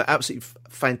 70s. I mean, absolutely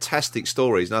fantastic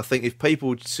stories. And I think if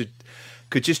people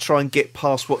could just try and get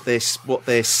past what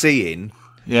they're seeing,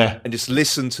 and just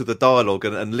listen to the dialogue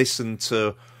and listen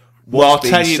to what's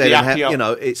being said,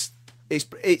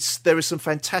 there is some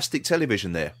fantastic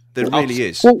television there. There really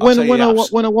is. Well, when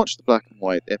I watch the black and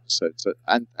white episodes,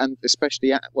 and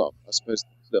especially I suppose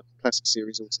the classic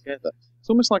series altogether, it's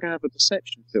almost like I have a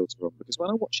perception filter on, because when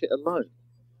I watch it alone,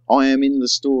 I am in the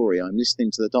story. I'm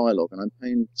listening to the dialogue, and I'm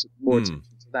paying more attention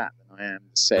to that than I am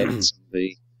the sets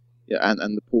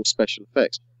and the poor special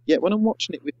effects. Yet when I'm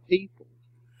watching it with people,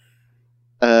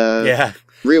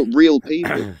 real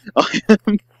people,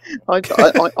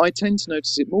 I tend to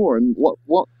notice it more. And what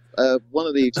one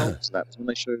of the examples of that was when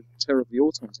they showed Terror of the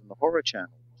Autons on the Horror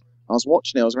Channel. I was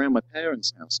watching it. I was around my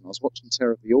parents' house, and I was watching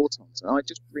Terror of the Autons, and I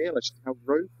just realised how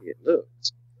ropey it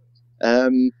looked.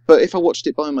 But if I watched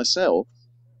it by myself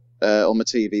on my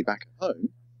TV back at home,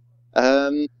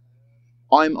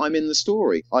 I'm in the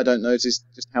story. I don't notice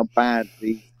just how bad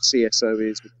the CSO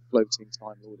is with the floating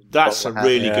Time Lord. That's a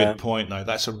really good point, though.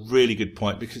 That's a really good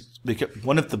point, because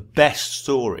one of the best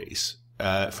stories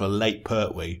for late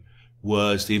Pertwee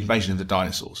was the Invasion of the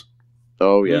Dinosaurs.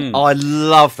 Oh yeah, I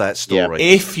love that story.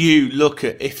 Yeah. If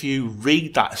you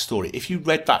read that story, if you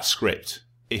read that script,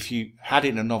 if you had it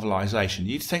in a novelisation,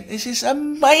 you'd think this is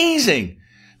amazing.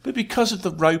 But because of the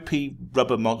ropey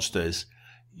rubber monsters,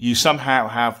 you somehow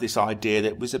have this idea that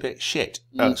it was a bit shit.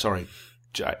 Sorry,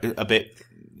 a bit,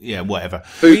 whatever.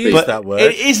 We use that word.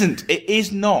 It isn't. It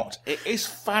is not. It is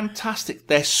fantastic.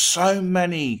 There's so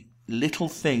many little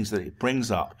things that it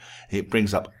brings up. It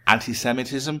brings up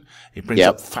anti-Semitism. It brings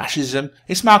up fascism.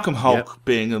 It's Malcolm Hulke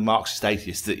being the Marxist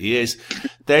atheist that he is.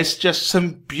 There's just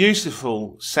some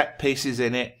beautiful set pieces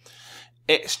in it.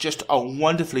 It's just a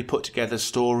wonderfully put together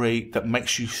story that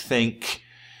makes you think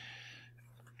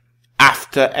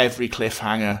after every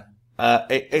cliffhanger.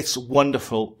 It's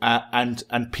wonderful, and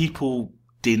people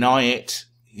deny it,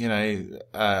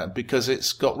 because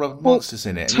it's got rubber monsters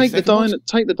in it. Take the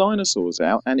dinosaurs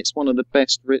out, and it's one of the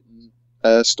best written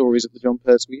stories of the John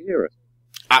Pertwee era.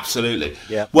 Absolutely.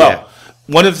 Yeah. Well,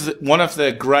 one of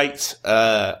the great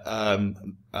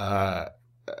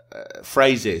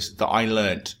phrases that I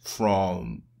learnt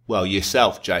from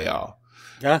yourself, JR,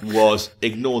 was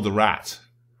 "ignore the rat."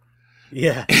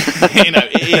 Yeah.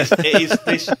 It is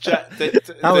this.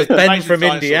 That was Ben from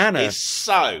Indiana. Is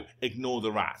so ignore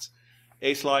the rat.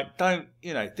 It's like,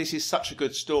 this is such a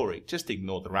good story. Just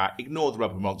ignore the rat, ignore the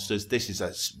rubber monsters. This is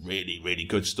a really, really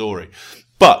good story.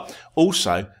 But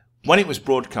also, when it was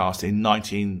broadcast in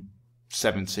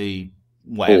 1970,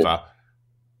 whatever,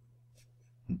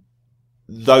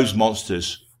 those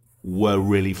monsters were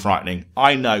really frightening.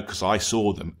 I know because I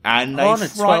saw them, and they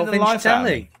frightened the life out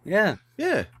of me. Yeah.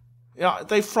 Yeah,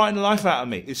 they frightened the life out of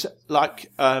me. It's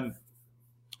like,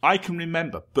 I can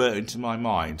remember burnt into my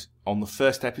mind on the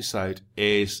first episode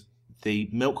is the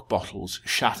milk bottles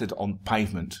shattered on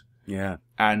pavement. Yeah.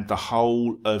 And the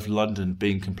whole of London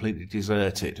being completely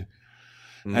deserted.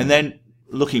 And then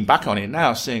looking back on it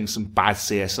now, seeing some bad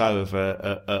CSO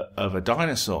of a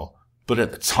dinosaur. But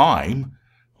at the time,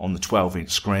 on the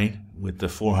 12-inch screen with the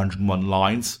 401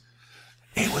 lines,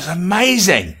 it was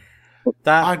amazing.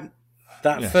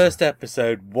 That first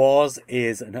episode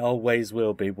is, and always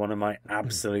will be one of my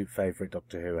absolute favourite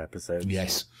Doctor Who episodes.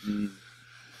 Yes.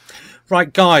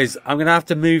 Right, guys, I'm going to have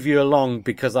to move you along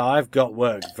because I've got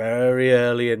work very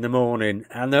early in the morning.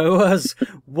 And there was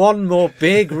one more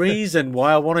big reason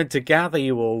why I wanted to gather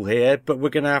you all here, but we're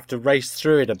going to have to race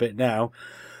through it a bit now.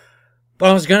 But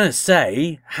I was going to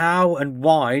say, how and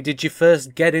why did you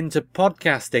first get into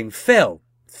podcasting? Phil,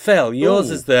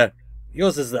 yours is the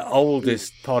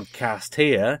oldest podcast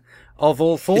here of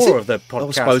all four of the podcasts.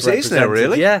 I suppose it is now,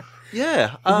 really. Yeah.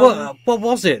 Yeah. What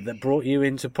was it that brought you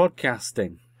into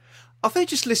podcasting? I think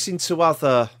just listening to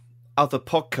other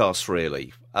podcasts,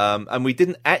 really. And we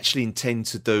didn't actually intend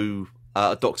to do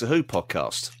a Doctor Who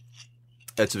podcast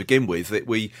to begin with. When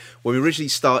we originally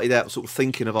started out sort of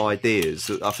thinking of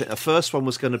ideas, I think the first one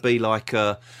was going to be like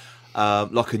a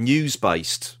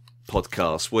news-based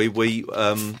podcast where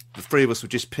the three of us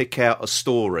would just pick out a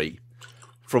story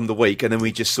from the week and then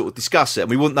we just sort of discuss it, and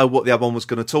we wouldn't know what the other one was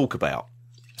going to talk about.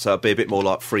 So it'd be a bit more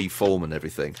like free form and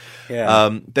everything.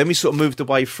 Yeah. Then we sort of moved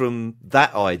away from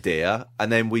that idea,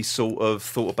 and then we sort of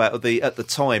thought about at the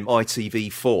time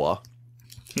ITV4, or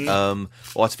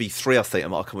ITV3, I think. I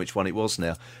can't remember which one it was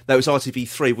now. No, it was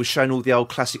ITV3. Was showing all the old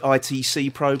classic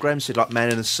ITC programs, so like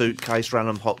Man in a Suitcase,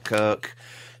 Random Hopkirk,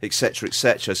 etc.,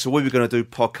 etc. So we were going to do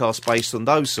podcasts based on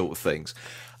those sort of things.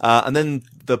 And then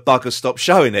the bugger stopped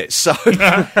showing it. So,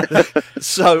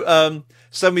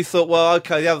 so we thought, well,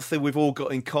 okay, the other thing we've all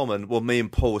got in common, well, me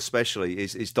and Paul especially,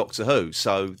 is Doctor Who.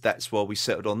 So that's why we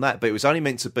settled on that. But it was only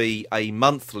meant to be a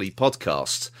monthly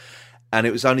podcast, and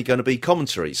it was only going to be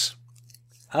commentaries.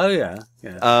 Oh, yeah.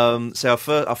 So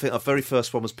I think our very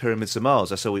first one was Pyramids of Mars.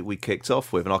 That's how we kicked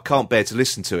off with, and I can't bear to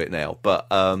listen to it now. But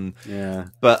going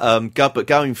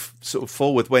sort of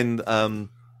forward, when I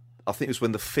think it was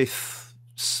when the fifth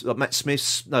Matt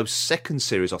Smith's second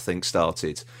series I think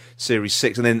started, series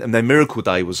 6, and then Miracle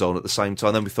Day was on at the same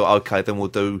time. Then we thought, okay, then we'll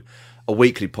do a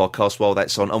weekly podcast while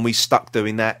that's on, and we stuck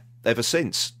doing that ever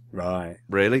since. Right.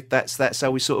 Really, that's how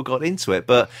we sort of got into it.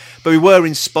 But we were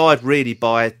inspired really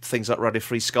by things like Radio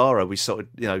Free Skaro. We started,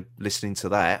 listening to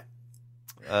that,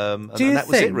 and that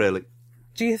was it really.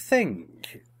 Do you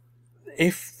think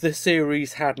if the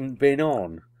series hadn't been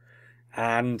on,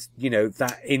 and,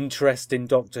 that interest in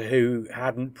Doctor Who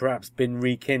hadn't perhaps been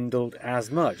rekindled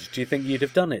as much, do you think you'd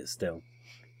have done it still?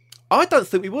 I don't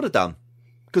think we would have done.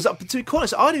 Because, to be quite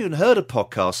honest, I hadn't even heard of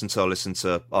podcasts until I listened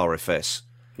to RFS.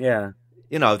 Yeah.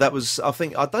 That was, I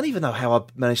don't even know how I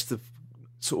managed to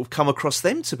sort of come across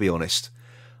them, to be honest.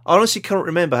 I honestly can't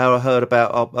remember how I heard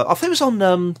about, I think it was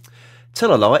on,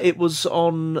 tell a lie, it was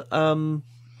on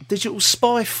Digital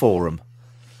Spy Forum.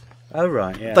 Oh,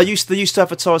 right, yeah. They used to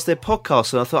advertise their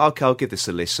podcast, and I thought, okay, I'll give this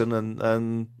a listen.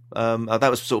 And that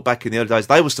was sort of back in the early days.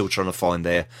 They were still trying to find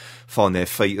their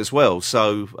feet as well.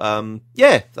 So, I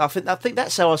think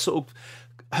that's how I sort of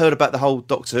heard about the whole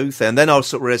Doctor Who thing. And then I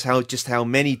sort of realised how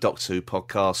many Doctor Who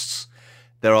podcasts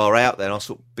there are out there. And I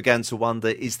sort of began to wonder,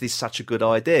 is this such a good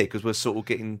idea? Because we're sort of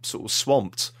getting sort of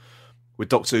swamped with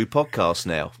Doctor Who podcasts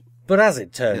now. But as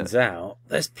it turns out,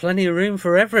 there's plenty of room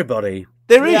for everybody.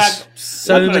 There is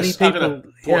so many people. I'm going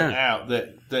to point out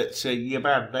that your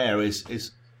man there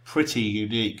is pretty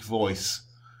unique voice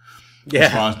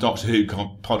as far as Doctor Who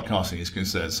podcasting is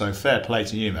concerned. So fair play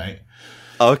to you, mate.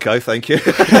 Okay, thank you.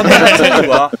 I'll tell you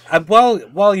what. And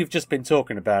while you've just been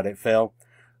talking about it, Phil,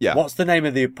 what's the name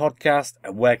of the podcast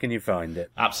and where can you find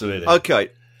it? Absolutely. Okay.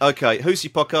 Who's He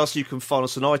Podcast? You can find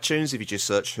us on iTunes if you just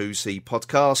search Who's He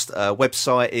Podcast.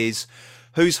 Website is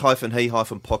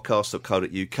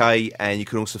who's-he-podcast.co.uk, and you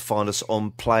can also find us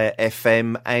on Player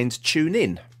FM and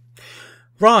TuneIn.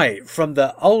 Right, from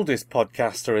the oldest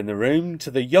podcaster in the room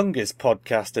to the youngest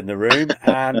podcast in the room,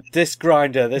 and Disc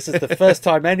Grinder, this is the first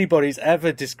time anybody's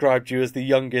ever described you as the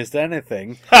youngest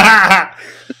anything.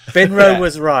 Binro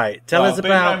was right. Tell us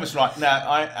about... Binro was right. Now,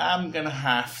 I am going to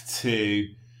have to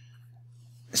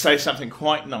say something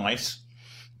quite nice.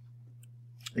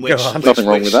 Nothing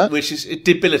wrong with that. Which is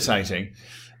debilitating,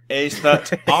 is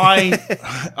that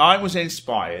I was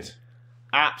inspired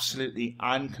absolutely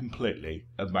and completely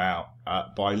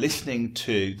by listening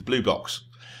to the Blue Box.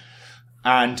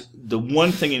 And the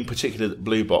one thing in particular that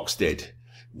Blue Box did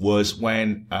was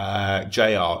when,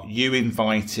 JR, you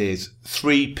invited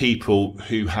 3 people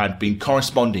who had been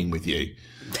corresponding with you.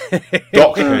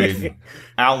 Doctor Who,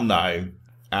 Al No,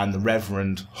 and the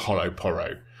Reverend Hollow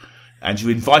Porro. And you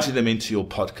invited them into your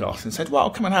podcast and said,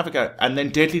 well, come and have a go. And then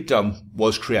Deadly Dumb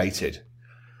was created.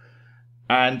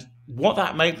 And what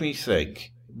that made me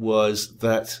think was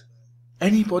that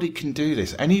anybody can do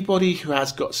this. Anybody who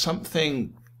has got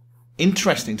something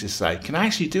interesting to say can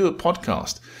actually do a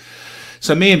podcast.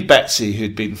 So me and Betsy,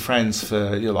 who'd been friends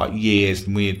for years,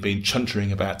 and we had been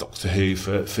chuntering about Doctor Who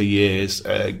for years,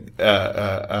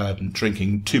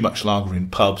 drinking too much lager in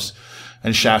pubs,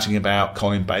 and shouting about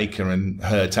Colin Baker and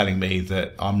her telling me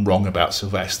that I'm wrong about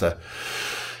Sylvester.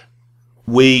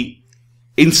 We,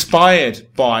 inspired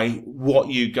by what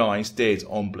you guys did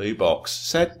on Blue Box,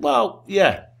 said, well,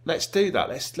 yeah, let's do that.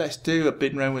 Let's do a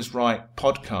Binro Was Right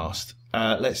podcast.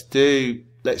 Let's do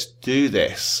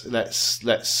this.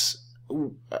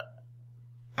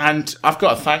 And I've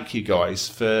got to thank you guys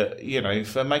for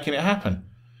making it happen.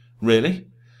 Really?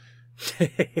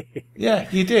 Yeah,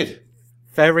 you did.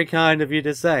 Very kind of you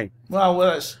to say.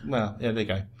 Well, yeah, there you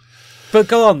go. But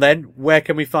go on then. Where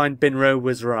can we find Binro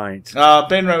Was Right?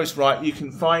 Binro Was Right. You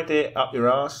can find it up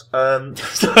your arse.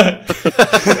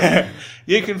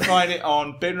 You can find it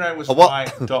on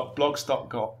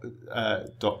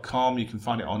binrowasright.blogs.com. You can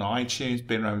find it on iTunes.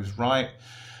 Binro Was Right.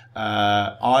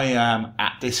 I am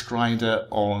at Discgrinder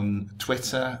on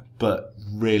Twitter, but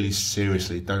really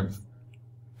seriously, don't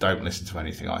listen to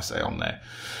anything I say on there.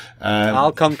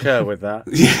 I'll concur with that.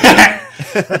 Yeah.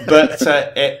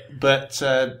 But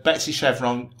Betsy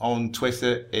Chevron on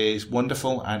Twitter is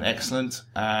wonderful and excellent,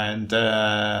 and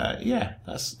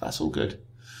that's all good.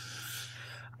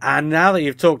 And now that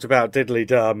you've talked about Diddly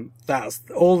Dum, that's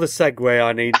all the segue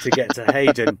I need to get to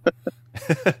Hayden.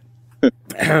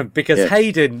 Because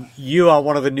Hayden, you are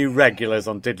one of the new regulars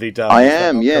on Diddly Dum. I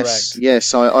am, yes. Correct?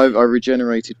 Yes, I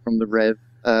regenerated from the Rev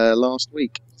last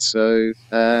week. So,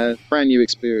 brand new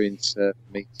experience for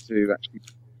me to actually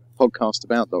podcast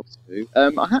about Doctor Who.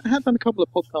 I had done a couple of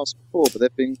podcasts before, but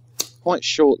they've been quite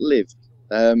short-lived.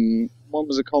 One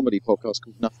was a comedy podcast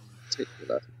called Nothing in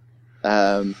Particular,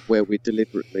 where we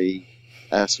deliberately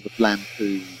sort of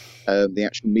lampoon the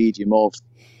actual medium of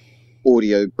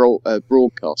audio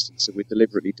broadcasting. So we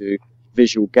deliberately do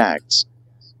visual gags,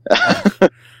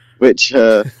 which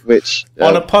on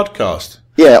a podcast.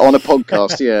 Yeah, on a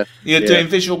podcast. Yeah, you're doing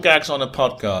visual gags on a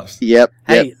podcast. Yep.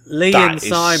 Hey, Lee and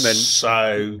Simon.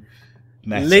 So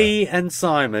meta. Lee and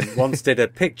Simon once did a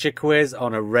picture quiz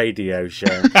on a radio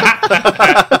show.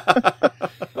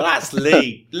 Well, that's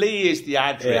Lee. Lee is the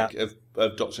Adric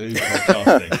of Doctor Who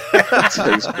podcasting.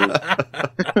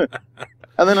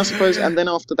 And then I suppose, and then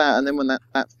after that, and then when that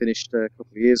finished a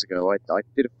couple of years ago, I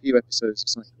did a few episodes of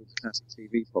something called the Classic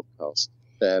TV Podcast,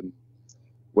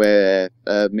 where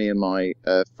me and my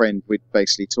friend would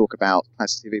basically talk about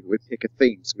classic TV, but we'd pick a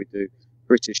theme. So we'd do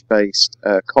British-based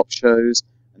cop shows,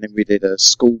 and then we did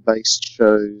school-based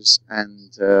shows,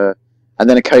 and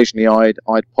then occasionally I'd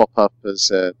pop up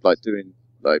as doing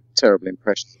terrible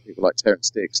impressions of people like Terrence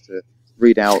Dicks to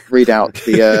read out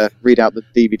the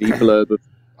DVD blurb of,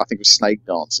 I think it was Snake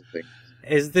Dance, I think.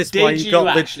 Is this why you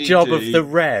got the job of the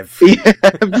Rev?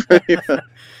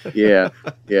 Yeah,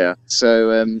 yeah.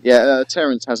 So,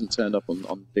 Terrence hasn't turned up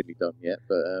on Diddly Dum yet,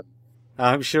 but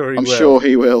I'm sure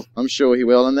he will. I'm sure he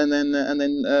will. And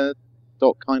then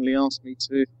Doc kindly asked me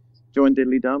to join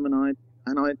Diddly Dum, and I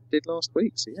did last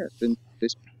week. So yeah,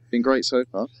 it's been great so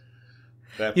far.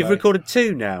 You've recorded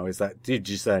 2 now, is that? Did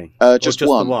you say? Just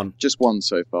one. The one. Just one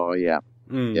so far. Yeah.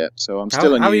 Yeah. So I'm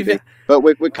still a newbie, but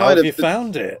we're kind how of. Have you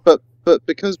found it? But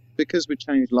because we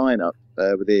changed lineup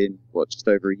within just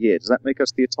over a year, does that make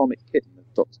us the atomic kitten of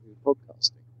Doctor Who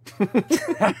podcasting?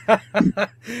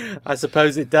 I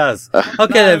suppose it does.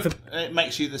 Okay, then. It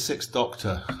makes you the 6th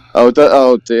Doctor.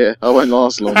 Oh dear, I won't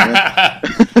last long.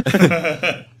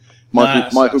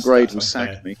 Michael Grade will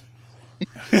sack me.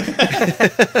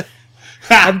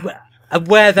 And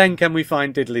where then can we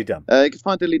find Diddly Dum? You can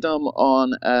find Diddly Dum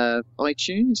on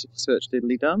iTunes, if you search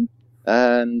Diddly Dum,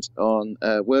 and on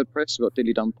WordPress, we've got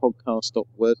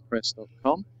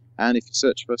diddlydumpodcast.wordpress.com, and if you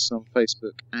search for us on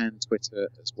Facebook and Twitter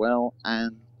as well,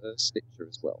 and Stitcher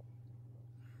as well.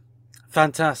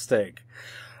 Fantastic.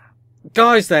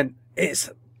 Guys, then, it's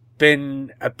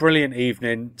been a brilliant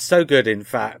evening. So good, in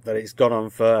fact, that it's gone on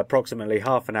for approximately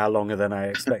half an hour longer than I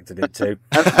expected it to.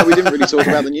 And we didn't really talk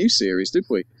about the new series, did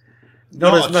we?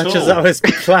 Not as much as I was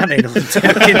planning on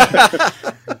talking.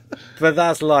 But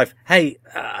that's life. Hey,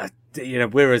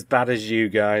 we're as bad as you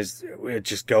guys. We'll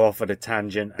just go off at a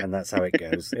tangent, and that's how it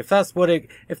goes. If that's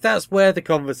where the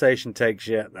conversation takes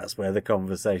you, that's where the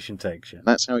conversation takes you.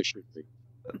 That's how it should be.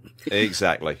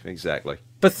 Exactly.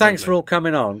 But thanks for all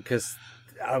coming on, because,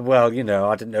 I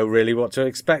didn't know really what to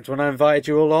expect when I invited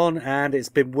you all on, and it's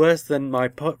been worse than I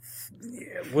could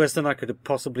have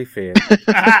possibly feared.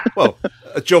 Well,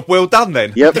 a job well done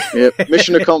then. Yep.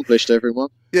 Mission accomplished, everyone.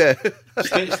 Yeah.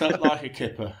 Stitched up like a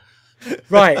kipper.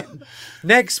 Right.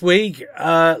 Next week,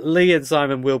 Lee and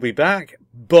Simon will be back.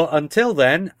 But until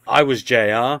then, I was JR.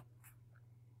 I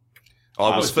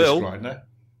was Phil.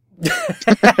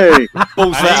 Hey.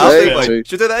 Balls that up, didn't we?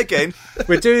 Should we do that again?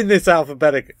 We're doing this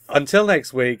alphabetically. Until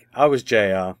next week, I was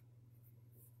JR.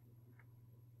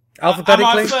 Alphabetically?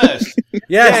 Am I first?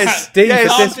 Yes. D for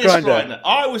I'm Discgrinder.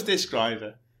 I was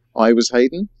Discgrinder. I was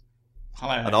Hayden.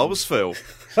 Hello, and I was Phil.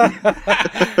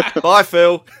 Bye,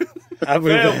 Phil. And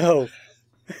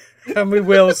we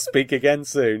will speak again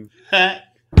soon.